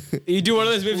just You do one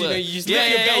of those moves, you know, you just Yeah, lift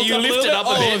your yeah, belt you up a lift little it up a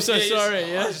bit. bit. Oh, I'm so Yeah, sorry.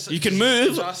 Yeah. you can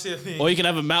move, or you can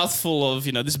have a mouthful of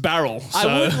this barrel. I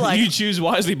So would like- you choose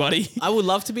wisely, buddy. I would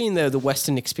love to be in the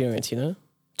Western experience, you know?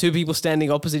 Two people standing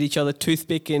opposite each other,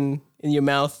 toothpick in your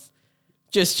mouth,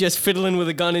 just fiddling with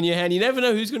a gun in your hand. You never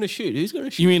know who's going to shoot. Who's going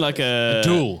to shoot? You mean like a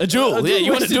duel. A duel. Yeah,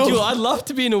 you want a Western duel. I'd love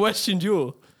to be in a Western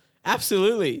duel.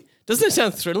 Absolutely. Doesn't that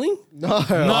sound thrilling? No,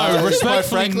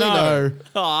 respectfully, no.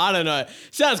 Oh, I don't know.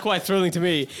 Sounds quite thrilling to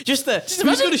me. Just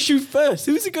who's going to shoot first?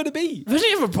 Who's it going to be? Imagine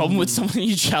you have a problem with someone,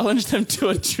 you challenge them to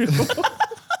a duel.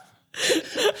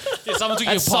 Yeah, someone took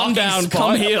your At parking sundown, spot,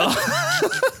 come here.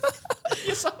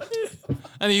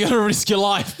 and you got to risk your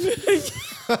life.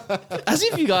 As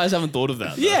if you guys haven't thought of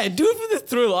that. though. Yeah, do it for the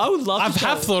thrill. I would love I to.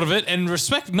 have thought of it, and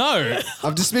respect, no.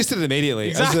 I've dismissed it immediately.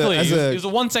 Exactly. As It was a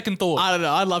 1 second thought. I don't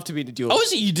know. I'd love to be in a duel.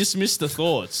 Obviously, you dismiss the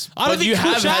thoughts. I don't but think you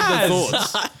have Kush had the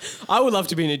has. thoughts. I would love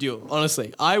to be in a duel,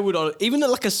 honestly. I would, even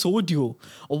like a sword duel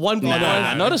or one by Nah,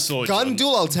 one. not a sword. gun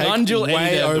duel, I'll take Gun duel any way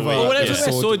day of the over. week. But when I Yeah. talk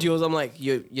about sword duels, I'm like,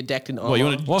 you're decked in armor. What, you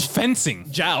want to What, fencing?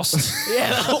 joust?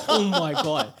 Yeah. Oh my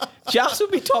god. Joust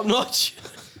would be top notch.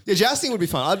 Yeah, jousting would be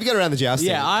fun. I'd be going around the jousting.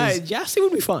 Yeah, 'cause jousting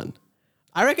would be fun.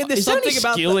 I reckon there's Is there any something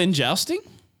about skill in jousting?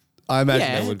 I imagine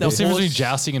Yeah, there would the be. What's the difference between horse-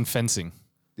 jousting and fencing?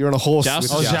 You're on a horse.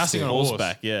 Jousting, with Oh, jousting on a horse.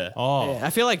 horseback. Yeah. Oh. I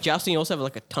feel like jousting you also have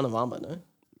like a ton of armor, no?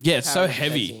 Yeah, it's so Power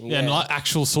heavy. fencing, Yeah, and like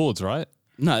actual swords, right?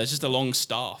 No, it's just a long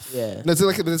staff. Yeah. No,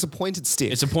 it's a pointed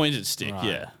stick. It's a pointed stick. Right.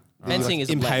 Yeah. Fencing is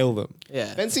a impale them.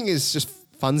 Yeah. Fencing is just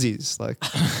funsies. Like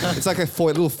it's like a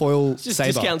little foil Just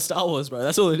saber. discount Star Wars, bro.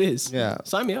 That's all it is. Yeah.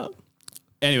 Sign me up.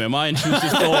 Anyway, my intrusive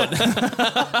thought.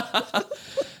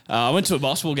 I went to a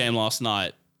basketball game last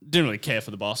night. Didn't really care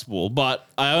for the basketball, but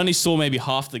I only saw maybe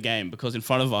half the game because in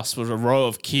front of us was a row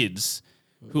of kids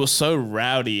who were so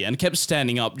rowdy and kept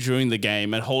standing up during the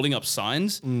game and holding up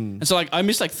signs. And so like I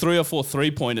missed like 3 or 4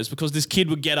 3-pointers because this kid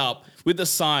would get up with the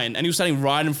sign and he was standing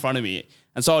right in front of me.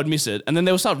 And so I would miss it. And then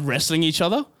they would start wrestling each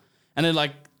other. And then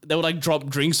like they would like drop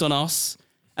drinks on us.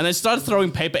 And they started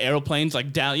throwing paper aeroplanes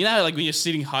like down. You know how like when you're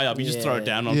sitting high up, you just throw it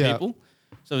down on Yeah. people?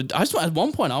 So at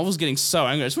one point I was getting so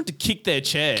angry. I just wanted to kick their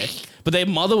chair. But their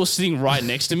mother was sitting right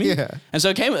next to me. Yeah. And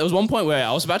so there was one point where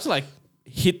I was about to like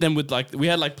hit them with like, we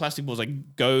had like plastic balls,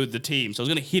 like go the team. So I was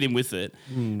going to hit him with it.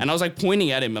 And I was like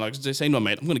pointing at him and like saying to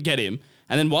my mate, I'm going to get him.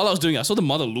 And then while I was doing it, I saw the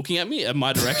mother looking at me at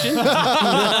my direction. So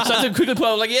I had to quickly pull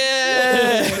out, like,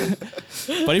 yeah.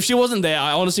 But if she wasn't there,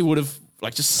 I honestly would have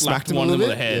like just slapped him a one of them on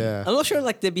little the head. bit? Yeah. I'm not sure,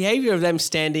 like, the behavior of them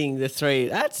standing the three,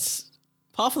 that's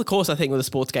half of the course, I think, with a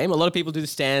sports game. A lot of people do the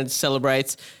stands,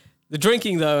 celebrates. The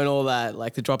drinking, though, and all that,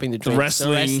 like the dropping the drinks,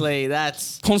 wrestling.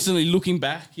 that's Constantly looking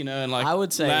back, and like I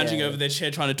would say, lounging yeah. over their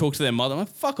chair trying to talk to their mother. I'm like,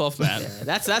 fuck off, man.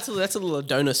 that's a little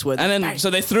Adonis word. And then, so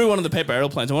they threw one of the paper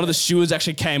aeroplanes, and one of the stewards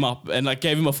actually came up and like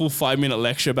gave him a full 5-minute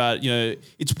lecture about,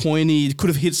 it's pointy, it could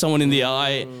have hit someone in the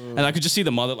eye, and I could just see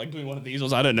the mother like doing one of these. I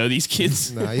was, I don't know these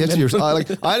kids. No, you have to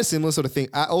be. I had a similar sort of thing.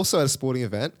 Also at a sporting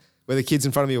event where the kids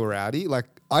in front of me were rowdy. Like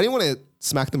I didn't want to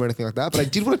smack them or anything like that, but I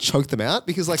did want to choke them out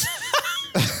because like.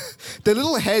 Their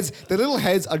little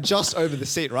heads are just over the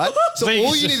seat, right? So So you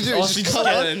all you just- need to do is just cut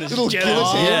get out it and little just get it.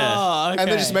 guillotine, Yeah. Oh, and then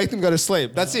okay. just make them go to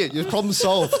sleep. That's it. Your problem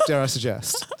solved. Dare I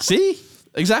suggest? See,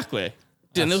 exactly.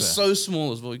 Dude, and they were That's so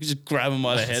small as well. You could just grab them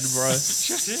by the head, bro.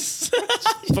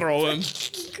 Throw them.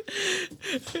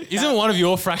 Isn't one of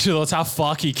your fractured thoughts how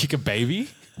far can you kick a baby?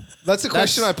 That's a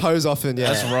question I pose often.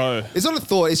 Yeah, That's row. It's not a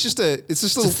thought. It's just a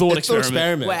little thought it's a little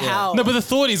experiment. Wait, yeah. how? No, but the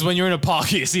thought is when you're in a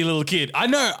park, you see a little kid. I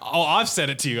know. Oh, I've said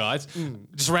it to you guys.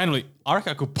 Just randomly. I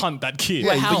reckon I could punt that kid.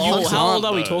 Wait, how but you old, how old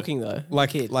are we can't, talking, though?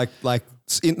 Like Kid.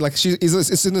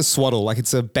 it's in a swaddle. Like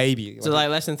it's a baby. So, like,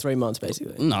 less than 3 months,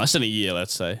 basically. No, less than a year,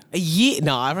 let's say. A year?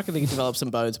 No, I reckon they can develop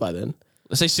some bones by then.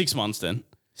 Let's say 6 months then.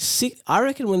 I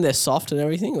reckon when they're soft and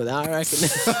everything, I reckon.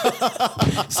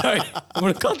 Sorry, I'm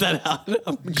going to cut that out.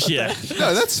 Yeah.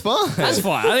 No, that's fine. That's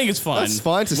fine. I think it's fine. That's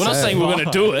fine to We're not say. saying we're going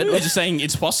to do it. We're just saying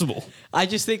it's possible. I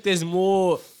just think there's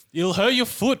more. You'll hurt your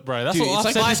foot, bro. That's Dude, what it's I've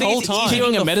like- said I this think whole it's time. easier on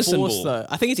Kicking a the medicine force, ball. though.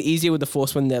 I think it's easier with the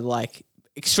force when they're like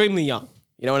extremely young.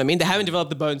 You know what I mean? They haven't developed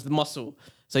the bones, the muscle,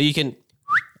 so you can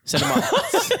set them up.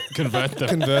 Convert them.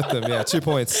 Convert them. Yeah, 2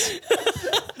 points.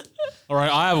 All right,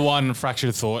 I have one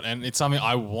fractured thought, and it's something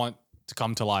I want to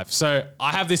come to life. So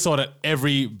I have this thought at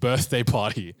every birthday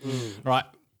party, right?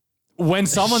 When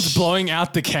someone's blowing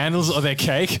out the candles or their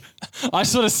cake, I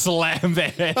sort of slam their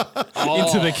head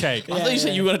into the cake. I thought you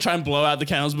said you were going to try and blow out the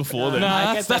candles before then. No, I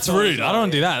that's, get that's that rude. point. I don't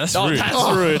do that. That's rude. That's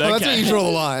rude. Oh, that's Okay. where you draw the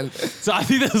line. So I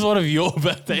think that's one of your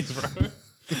birthdays, bro.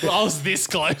 I was this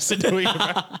close to doing it, bro.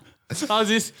 I was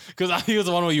this because I think it was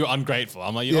the one where you were ungrateful.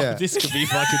 I'm like, you know, Yeah. this could be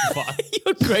fucking fun.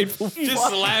 You're grateful. Just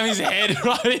slam his head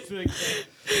right into the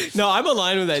cake. No, I'm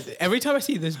aligned with that. Every time I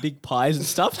see those big pies and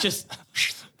stuff, just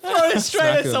throw it straight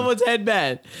Smack at 'em. some's head,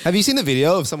 man. Have you seen the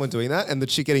video of someone doing that and the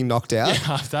chick getting knocked out?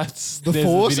 That's The there's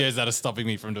force- videos that are stopping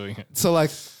me from doing it. So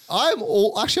like, I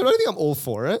don't think I'm all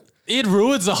for it. It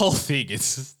ruins the whole thing.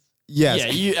 It's just,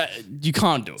 Yes. Yeah, you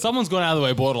can't do it. someone's gone out of the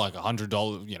way, bought like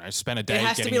 $100, spent a day. It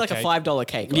has to getting be like a cake. $5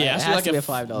 cake. Right? Yeah, it has to be a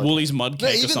 $5 cake. Woolies mud No,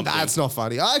 cake or even something. that's not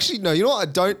funny. I actually, no, you know what? I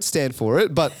don't stand for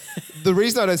it. But the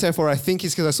reason I don't stand for it, I think,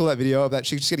 is because I saw that video of that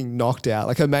chick just getting knocked out.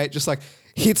 Like her mate just like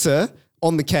hits her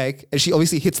on the cake and she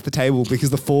obviously hits the table because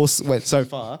the force went so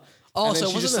far. Oh, And then so it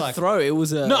she wasn't just, a like- throw. It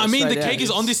was a. No, I mean the straight cake out.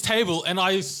 is on this table, and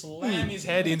I slam his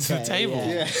head into the table.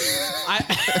 yeah.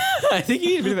 I think you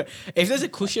need a bit of a. If there's a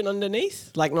cushion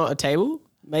underneath, like not a table,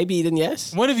 maybe then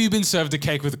yes. When have you been served a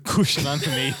cake with a cushion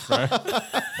underneath, bro?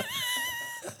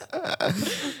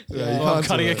 Yeah, Or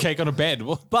cutting a cake on a bed.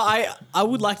 What? But I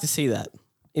would like to see that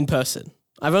in person.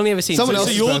 I've only ever seen Someone so else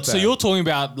So is you're birthday. talking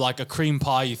about like a cream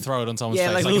pie you throw it on someone's Yeah,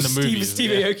 face, like like in little the movies. Steve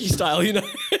Yeah. Aoki style,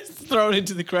 throw it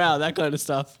into the crowd, that kind of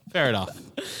stuff. Fair enough.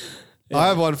 I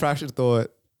have one fraction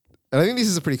thought, and I think this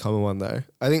is a pretty common one though.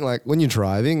 I think like when you're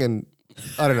driving and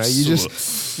I don't know, you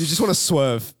just want to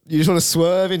swerve. You just want to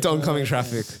swerve into oncoming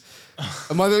traffic.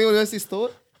 Am I the only one who has this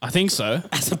thought? I think so.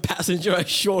 As a passenger, I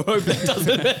sure hope that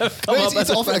doesn't come No, up. it's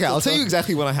often, okay, I'll tell you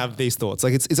exactly when I have these thoughts.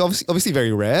 Like it's obviously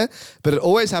very rare, but it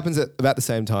always happens at about the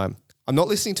same time. I'm not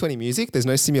listening to any music. There's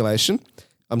no stimulation.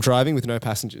 I'm driving with no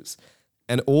passengers,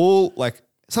 and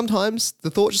sometimes the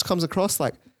thought just comes across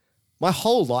like my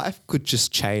whole life could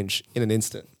just change in an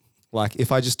instant. Like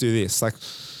if I just do this, like,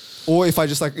 or if I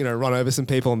just run over some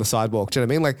people on the sidewalk. Do you know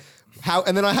what I mean? Like how?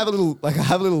 And then I have a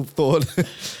little thought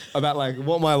about like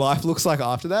what my life looks like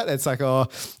after that. It's like, oh,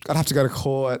 I'd have to go to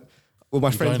court. Will my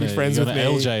friends be friends with an me?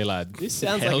 LJ lad. This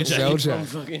sounds like a LJ. scene from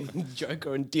fucking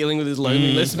Joker and dealing with his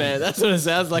loneliness, man. That's what it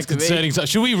sounds like to me. Concerning. So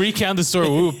should we recount the story?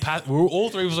 We were all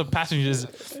three of us were passengers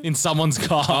in someone's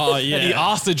car. Oh, yeah. And he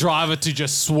asked the driver to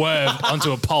just swerve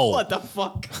onto a pole. What the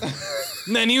fuck?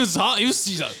 And then he's like,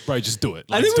 bro, just do it.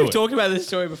 I Like, think just do we've it. talked about this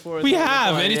story before. as We well.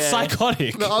 have, and it's Yeah.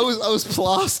 psychotic. No, I was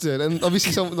plastered, and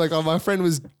obviously, my friend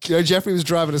was, Jeffrey was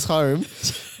driving us home,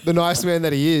 the nice man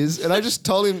that he is, and I just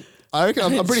told him, I reckon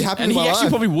I'm pretty happy And with he my actually life.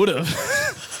 probably would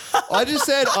have. I just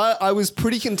said I was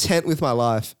pretty content with my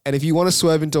life, and if you want to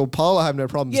swerve into a pole, I have no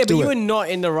problem. Yeah, Just but do you it. were not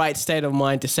in the right state of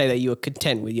mind to say that you were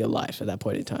content with your life at that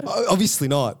point in time. Obviously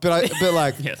not, but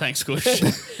like, Yeah, thanks, Kush. Just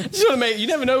want to make you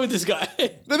never know with this guy.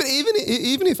 no, but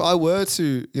even if I were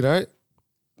to,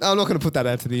 I'm not going to put that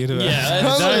out to the universe. Yeah, I'm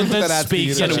not gonna Don't, put don't that out to the speak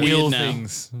universe. such Weird ill now.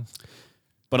 things.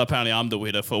 But apparently I'm the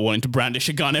weirdo for wanting to brandish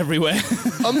a gun everywhere.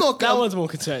 I'm not. That I'm- one's more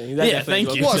concerning. That Yeah, definitely thank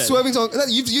is you. more What concerning. swerving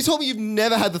to? You told me you've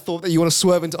never had the thought that you want to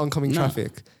swerve into oncoming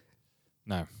traffic.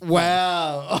 No.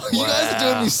 Wow. Oh, you guys are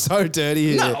doing me so dirty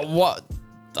here. No, what?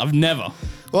 I've never.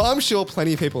 Well, I'm sure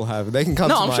plenty of people have. They can come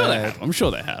No, to I'm my sure they aid. have. I'm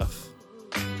sure they have.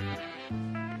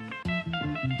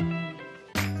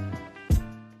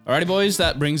 Alrighty, boys,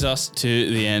 that brings us to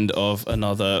the end of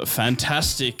another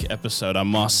fantastic episode, I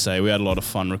must say. We had a lot of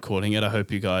fun recording it. I hope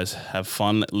you guys have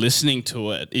fun listening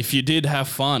to it. If you did have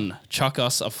fun, chuck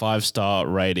us a 5-star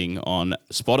rating on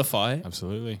Spotify.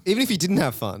 Absolutely. Even if you didn't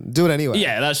have fun, do it anyway.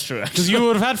 Yeah, that's true. Because you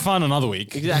would have had fun another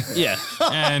week. Exactly. Yeah.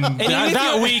 And even that, if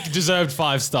that you're- week deserved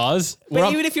 5 stars.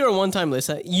 But even if you're a one-time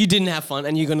listener, you didn't have fun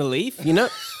and you're going to leave,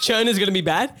 churn is going to be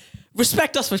bad.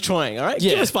 Respect us for trying, all right?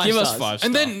 Yeah, Give us 5 stars. 5 stars.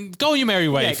 And then go on your merry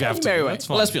way Yeah, if you go have on to. your merry way. That's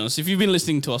Well, fine. let's be honest. If you've been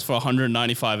listening to us for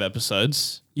 195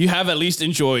 episodes, you have at least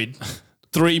enjoyed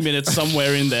 3 minutes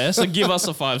somewhere in there. So give us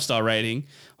a 5-star rating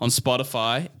on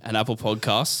Spotify and Apple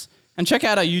Podcasts. And check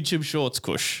out our YouTube shorts,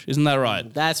 Kush. Isn't that right?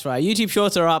 That's right. YouTube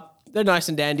shorts are up. They're nice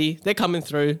and dandy. They're coming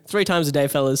through 3 times a day,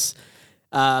 fellas.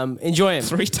 Enjoy them.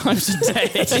 3 times a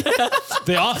day.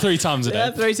 They are 3 times a day.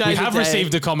 are 3 times we a have day.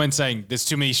 received a comment saying there's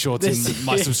too many shorts in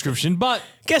my subscription, but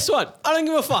Guess what? I don't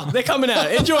give a fuck. They're coming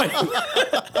out. Enjoy them.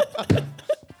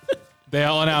 they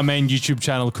are on our main YouTube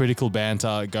channel, Critical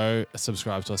Banter. Go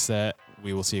subscribe to us there.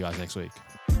 We will see you guys next week.